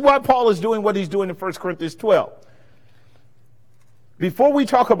 This is why Paul is doing what he's doing in 1 Corinthians 12. Before we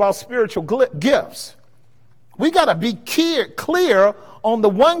talk about spiritual gifts, we got to be clear on the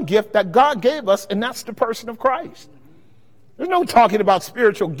one gift that God gave us, and that's the person of Christ. There's no talking about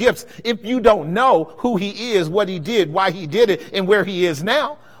spiritual gifts if you don't know who he is, what he did, why he did it, and where he is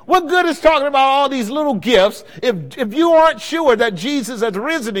now. What good is talking about all these little gifts if you aren't sure that Jesus has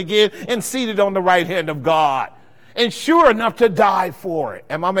risen again and seated on the right hand of God and sure enough to die for it?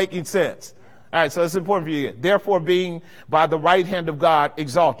 Am I making sense? All right, so it's important for you. Therefore, being by the right hand of God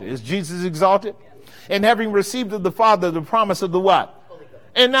exalted. Is Jesus exalted? And having received of the Father the promise of the what?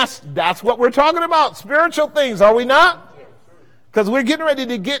 And that's what we're talking about. Spiritual things, are we not? Because we're getting ready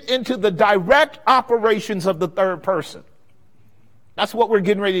to get into the direct operations of the third person. That's what we're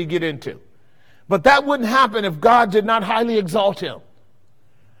getting ready to get into. But that wouldn't happen if God did not highly exalt him.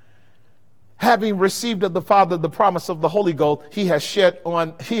 Having received of the Father the promise of the Holy Ghost, he has shed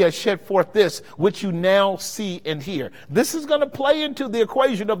forth this, which you now see and hear. This is going to play into the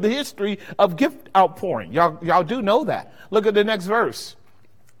equation of the history of gift outpouring. Y'all do know that. Look at the next verse.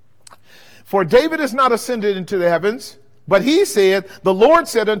 For David is not ascended into the heavens, but he said, the Lord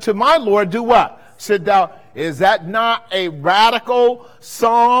said unto my Lord, do what? Sit down. Is that not a radical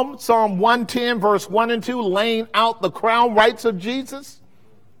psalm? Psalm 110, verse 1 and 2, laying out the crown rights of Jesus?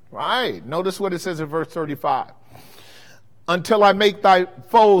 Right. Notice what it says in verse 35. Until I make thy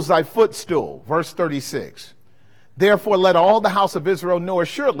foes thy footstool. Verse 36. Therefore let all the house of Israel know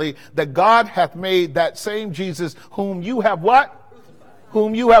assuredly that God hath made that same Jesus whom you have what?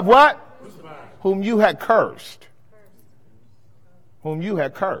 Whom you have what? Whom you had cursed. Whom you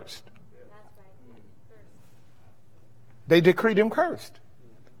had cursed. They decreed him cursed.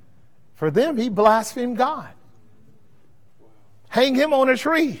 For them, he blasphemed God. Hang him on a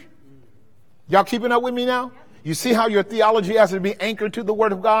tree. Y'all keeping up with me now? You see how your theology has to be anchored to the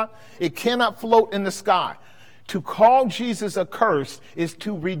word of God? It cannot float in the sky. To call Jesus accursed is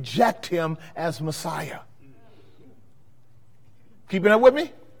to reject him as Messiah. Keeping up with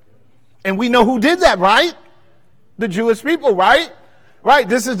me? And we know who did that, right? The Jewish people, right? Right,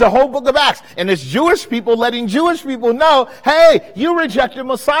 this is the whole book of Acts. And it's Jewish people letting Jewish people know, hey, you rejected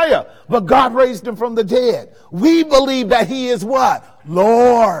Messiah, but God raised him from the dead. We believe that he is what?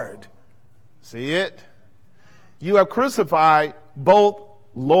 Lord. See it? You have crucified both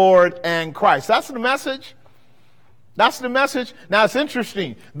Lord and Christ. That's the message. That's the message. Now it's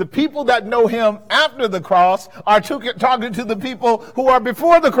interesting. The people that know him after the cross are talking to the people who are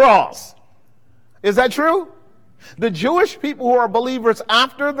before the cross. Is that true? The Jewish people who are believers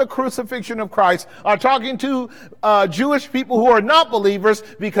after the crucifixion of Christ are talking to Jewish people who are not believers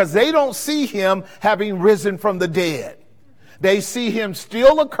because they don't see him having risen from the dead. They see him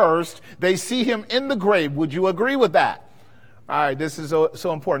still accursed. They see him in the grave. Would you agree with that? All right, this is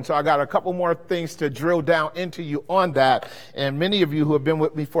so important. So I got a couple more things to drill down into you on that. And many of you who have been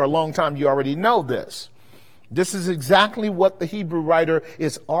with me for a long time, you already know this. This is exactly what the Hebrew writer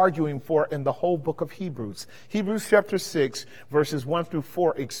is arguing for in the whole book of Hebrews. Hebrews chapter 6, verses 1 through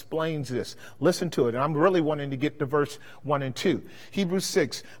 4 explains this. Listen to it. And I'm really wanting to get to verse 1 and 2. Hebrews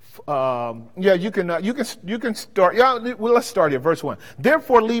 6. You can start. Yeah, well, let's start at verse 1.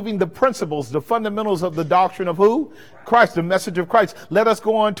 Therefore, leaving the principles, the fundamentals of the doctrine of who? Christ, the message of Christ. Let us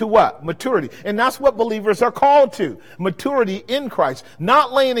go on to what? Maturity. And that's what believers are called to. Maturity in Christ.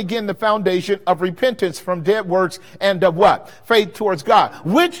 Not laying again the foundation of repentance from dead works and of what? Faith towards God.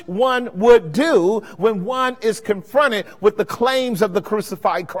 Which one would do when one is confronted with the claims of the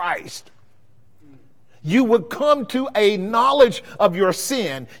crucified Christ? You would come to a knowledge of your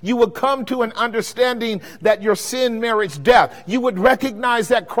sin. You would come to an understanding that your sin merits death. You would recognize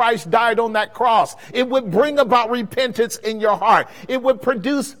that Christ died on that cross. It would bring about repentance in your heart. It would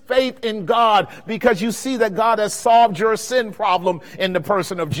produce faith in God because you see that God has solved your sin problem in the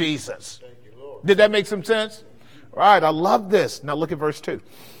person of Jesus. Thank you, Lord. Did that make some sense? All right, I love this. Now look at verse 2.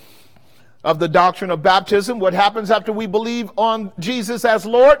 Of the doctrine of baptism, what happens after we believe on Jesus as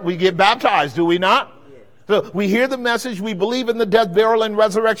Lord? We get baptized, do we not? So we hear the message, we believe in the death, burial, and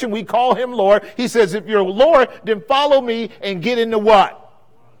resurrection, we call him Lord. He says, if you're Lord, then follow me and get into what?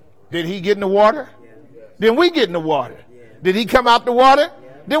 Did he get in the water? Then we get in the water. Did he come out the water?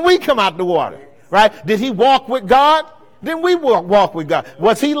 Then we come out the water. Right? Did he walk with God? Then we walk with God.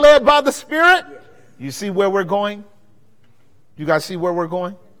 Was he led by the Spirit? You see where we're going? You guys see where we're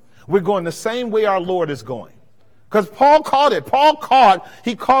going? We're going the same way our Lord is going. Because Paul caught it.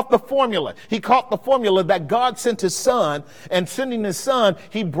 He caught the formula. He caught the formula that God sent his son, and sending his son,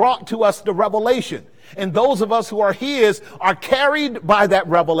 he brought to us the revelation. And those of us who are his are carried by that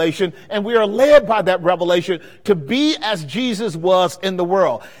revelation, and we are led by that revelation to be as Jesus was in the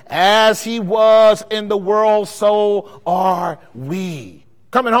world. As he was in the world, so are we.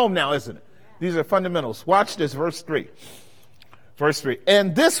 Coming home now, isn't it? These are fundamentals. Watch this, verse 3. Verse 3.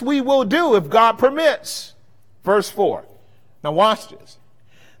 And this we will do if God permits. Verse 4. Now watch this.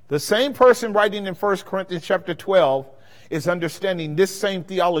 The same person writing in 1 Corinthians chapter 12 is understanding this same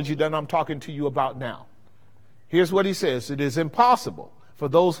theology that I'm talking to you about now. Here's what he says. It is impossible for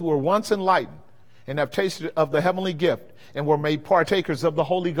those who were once enlightened and have tasted of the heavenly gift and were made partakers of the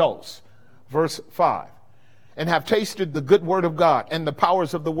Holy Ghost. Verse 5. And have tasted the good word of God and the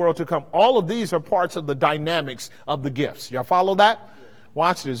powers of the world to come. All of these are parts of the dynamics of the gifts. Y'all follow that?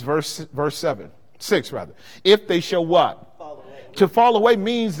 Watch this. Verse 6. If they shall what? Fall away. To fall away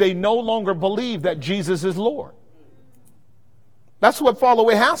means they no longer believe that Jesus is Lord. That's what fall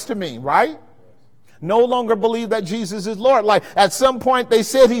away has to mean, right? No longer believe that Jesus is Lord. Like at some point they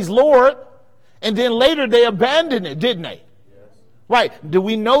said he's Lord, and then later they abandoned it, didn't they? Yes. Right. Do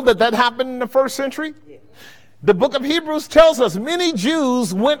we know that happened in the first century? Yes. The book of Hebrews tells us many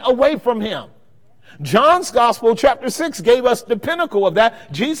Jews went away from him. John's Gospel, chapter 6, gave us the pinnacle of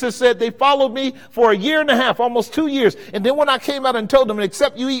that. Jesus said they followed me for a year and a half, almost 2 years. And then when I came out and told them,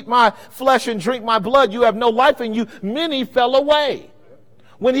 except you eat my flesh and drink my blood, you have no life in you, many fell away.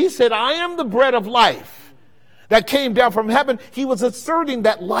 When he said, I am the bread of life that came down from heaven, he was asserting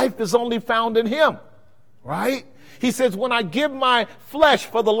that life is only found in him, right? He says, when I give my flesh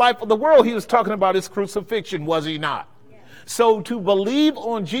for the life of the world, he was talking about his crucifixion, was he not? So to believe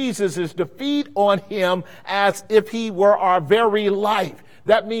on Jesus is to feed on him as if he were our very life.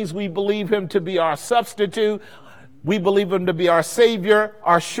 That means we believe him to be our substitute. We believe him to be our savior,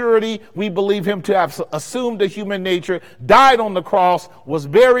 our surety. We believe him to have assumed a human nature, died on the cross, was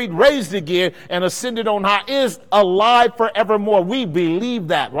buried, raised again, and ascended on high, is alive forevermore. We believe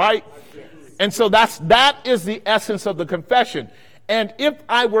that, right? And so that is the essence of the confession. And if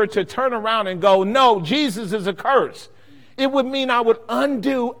I were to turn around and go, no, Jesus is accursed, it would mean I would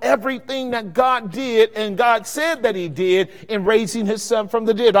undo everything that God did and God said that he did in raising his son from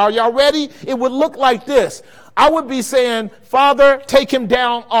the dead. Are y'all ready? It would look like this. I would be saying, Father, take him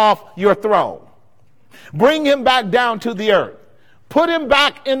down off your throne. Bring him back down to the earth. Put him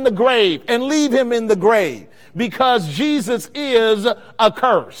back in the grave and leave him in the grave because Jesus is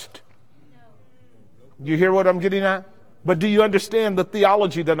accursed. You hear what I'm getting at? But do you understand the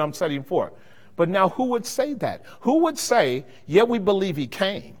theology that I'm setting forth? But now who would say that? Who would say, yeah, we believe he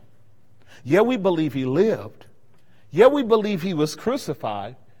came. Yeah, we believe he lived. Yeah, we believe he was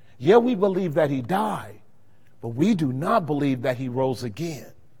crucified. Yeah, we believe that he died. But we do not believe that he rose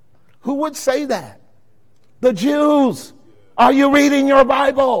again. Who would say that? The Jews. Are you reading your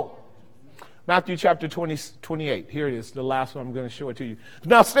Bible? Matthew chapter 28. Here it is, the last one. I'm going to show it to you.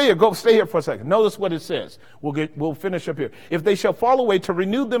 Now stay here for a second. Notice what it says. We'll finish up here. If they shall fall away, to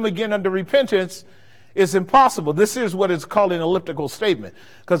renew them again unto repentance is impossible. This is what is called an elliptical statement.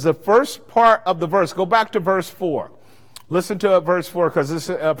 Because the first part of the verse, go back to verse 4. Listen to verse 4 because this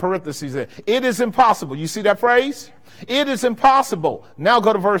parentheses there. It is impossible. You see that phrase? It is impossible. Now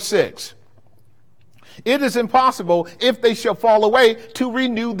go to verse 6. It is impossible, if they shall fall away, to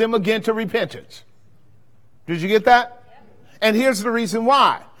renew them again to repentance. Did you get that? Yep. And here's the reason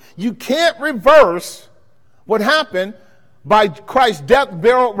why. You can't reverse what happened by Christ's death,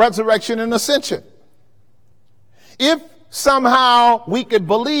 burial, resurrection, and ascension. If somehow we could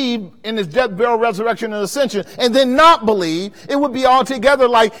believe in his death, burial, resurrection, and ascension, and then not believe, it would be altogether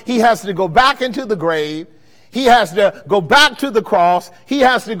like he has to go back into the grave. He has to go back to the cross. He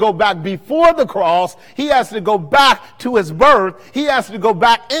has to go back before the cross. He has to go back to his birth. He has to go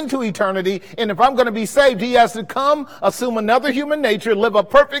back into eternity. And if I'm going to be saved, he has to come, assume another human nature, live a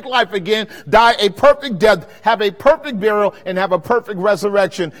perfect life again, die a perfect death, have a perfect burial, and have a perfect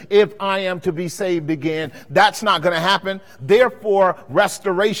resurrection if I am to be saved again. That's not going to happen. Therefore,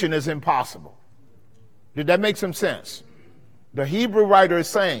 restoration is impossible. Did that make some sense? The Hebrew writer is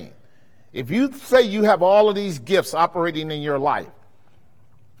saying, if you say you have all of these gifts operating in your life,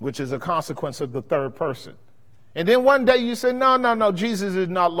 which is a consequence of the third person, and then one day you say, no, Jesus is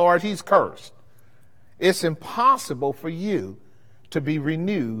not Lord, he's cursed. It's impossible for you to be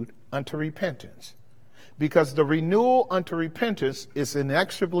renewed unto repentance, because the renewal unto repentance is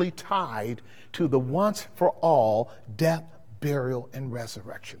inexorably tied to the once for all death, burial, and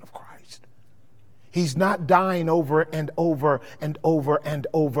resurrection of Christ. He's not dying over and over and over and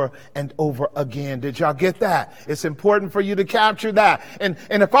over and over again. Did y'all get that? It's important for you to capture that. And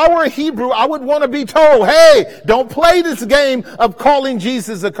if I were a Hebrew, I would want to be told, hey, don't play this game of calling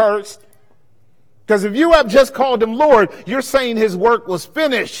Jesus accursed. Because if you have just called him Lord, you're saying his work was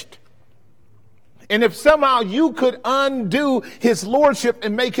finished. And if somehow you could undo his lordship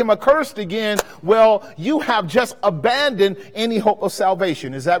and make him accursed again, well, you have just abandoned any hope of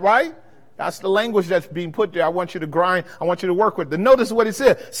salvation. Is that right? That's the language that's being put there. I want you to grind. I want you to work with it. Notice what it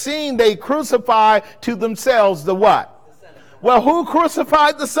says. Seeing they crucify to themselves the what? Well, who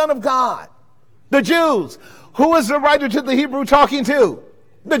crucified the Son of God? The Jews. Who is the writer to the Hebrew talking to?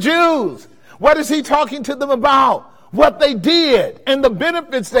 The Jews. What is he talking to them about? What they did and the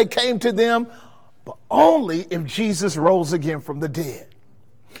benefits that came to them, but only if Jesus rose again from the dead.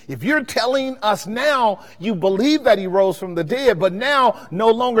 If you're telling us now you believe that he rose from the dead, but now no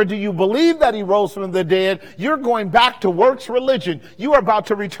longer do you believe that he rose from the dead, you're going back to works religion. You are about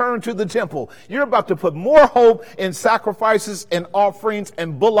to return to the temple. You're about to put more hope in sacrifices and offerings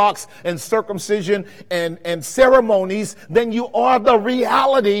and bullocks and circumcision and ceremonies than you are the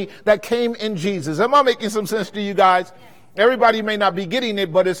reality that came in Jesus. Am I making some sense to you guys? Everybody may not be getting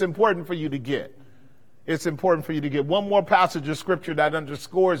it, but it's important for you to get. It's important for you to get one more passage of scripture that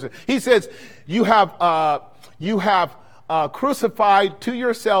underscores it. He says, you have crucified to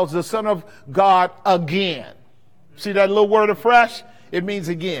yourselves the Son of God again. See that little word afresh? It means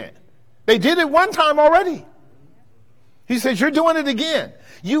again. They did it one time already. He says, you're doing it again.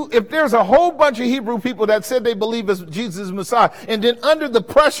 If there's a whole bunch of Hebrew people that said they believe as Jesus is Messiah, and then under the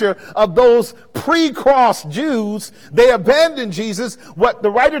pressure of those pre-cross Jews, they abandoned Jesus. What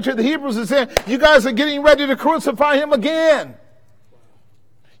the writer to the Hebrews is saying, you guys are getting ready to crucify him again.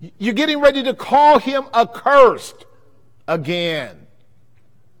 You're getting ready to call him accursed again.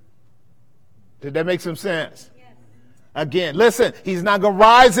 Did that make some sense? Yes. Again, listen, he's not going to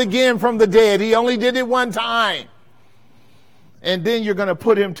rise again from the dead. He only did it one time. And then you're going to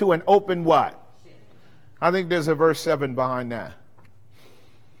put him to an open what? I think there's a verse 7 behind that.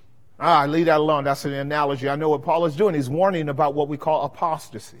 Leave that alone. That's an analogy. I know what Paul is doing. He's warning about what we call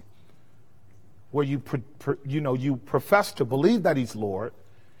apostasy. where you profess to believe that he's Lord,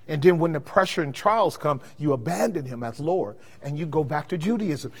 and then when the pressure and trials come, you abandon him as Lord and you go back to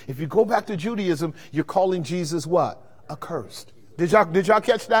Judaism. If you go back to Judaism, you're calling Jesus what? Accursed. Did y'all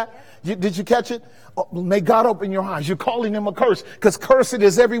catch that? Did you catch it? Oh, may God open your eyes. You're calling him accursed, because cursed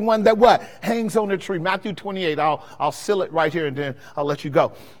is everyone that what? Hangs on the tree. Matthew 28. I'll seal it right here and then I'll let you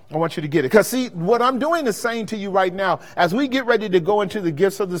go. I want you to get it. Because see, what I'm doing is saying to you right now, as we get ready to go into the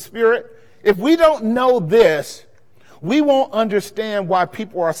gifts of the Spirit, if we don't know this, we won't understand why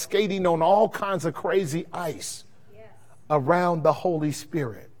people are skating on all kinds of crazy ice around the Holy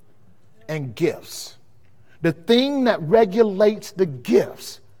Spirit and gifts. The thing that regulates the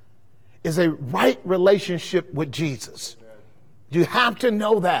gifts is a right relationship with Jesus. You have to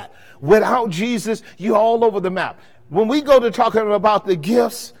know that. Without Jesus, you're all over the map. When we go to talking about the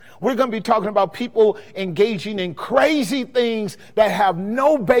gifts, we're going to be talking about people engaging in crazy things that have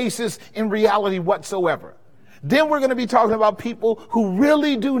no basis in reality whatsoever. Then we're going to be talking about people who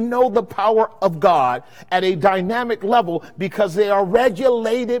really do know the power of God at a dynamic level because they are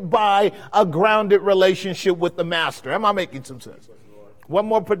regulated by a grounded relationship with the Master. Am I making some sense? One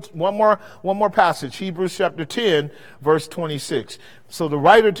more passage, Hebrews chapter 10, verse 26. So the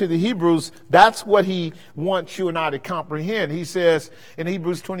writer to the Hebrews, that's what he wants you and I to comprehend. He says in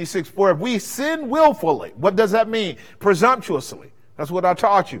Hebrews 26, for if we sin willfully, what does that mean? Presumptuously. That's what I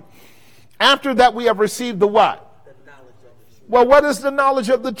taught you. After that, we have received the what? The knowledge of the truth. Well, what is the knowledge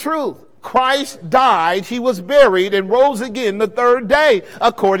of the truth? Christ died, he was buried, and rose again the third day,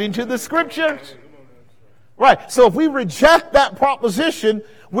 according to the scriptures. Right. So if we reject that proposition,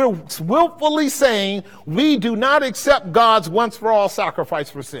 we're willfully saying we do not accept God's once for all sacrifice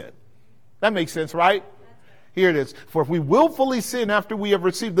for sin. That makes sense, right? Here it is. For if we willfully sin after we have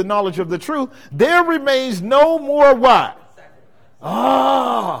received the knowledge of the truth, there remains no more what?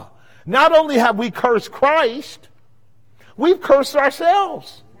 Not only have we cursed Christ, we've cursed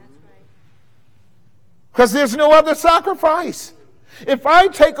ourselves. Because there's no other sacrifice. If I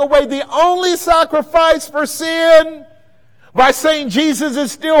take away the only sacrifice for sin by saying Jesus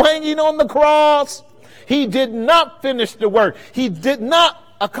is still hanging on the cross, he did not finish the work. He did not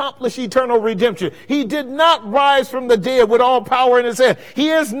accomplish eternal redemption. He did not rise from the dead with all power in his hand. He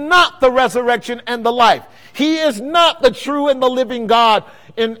is not the resurrection and the life. He is not the true and the living God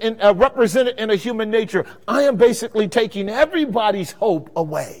represented in a human nature. I am basically taking everybody's hope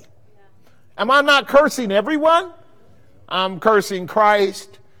away. Am I not cursing everyone? I'm cursing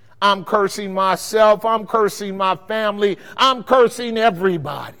Christ. I'm cursing myself. I'm cursing my family. I'm cursing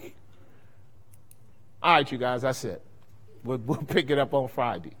everybody. All right, you guys, that's it. We'll pick it up on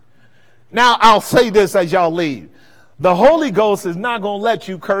Friday. Now, I'll say this as y'all leave. The Holy Ghost is not going to let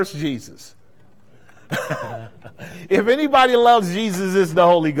you curse Jesus. If anybody loves Jesus, it's the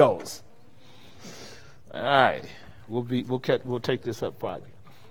Holy Ghost. All right. We'll take this up Friday.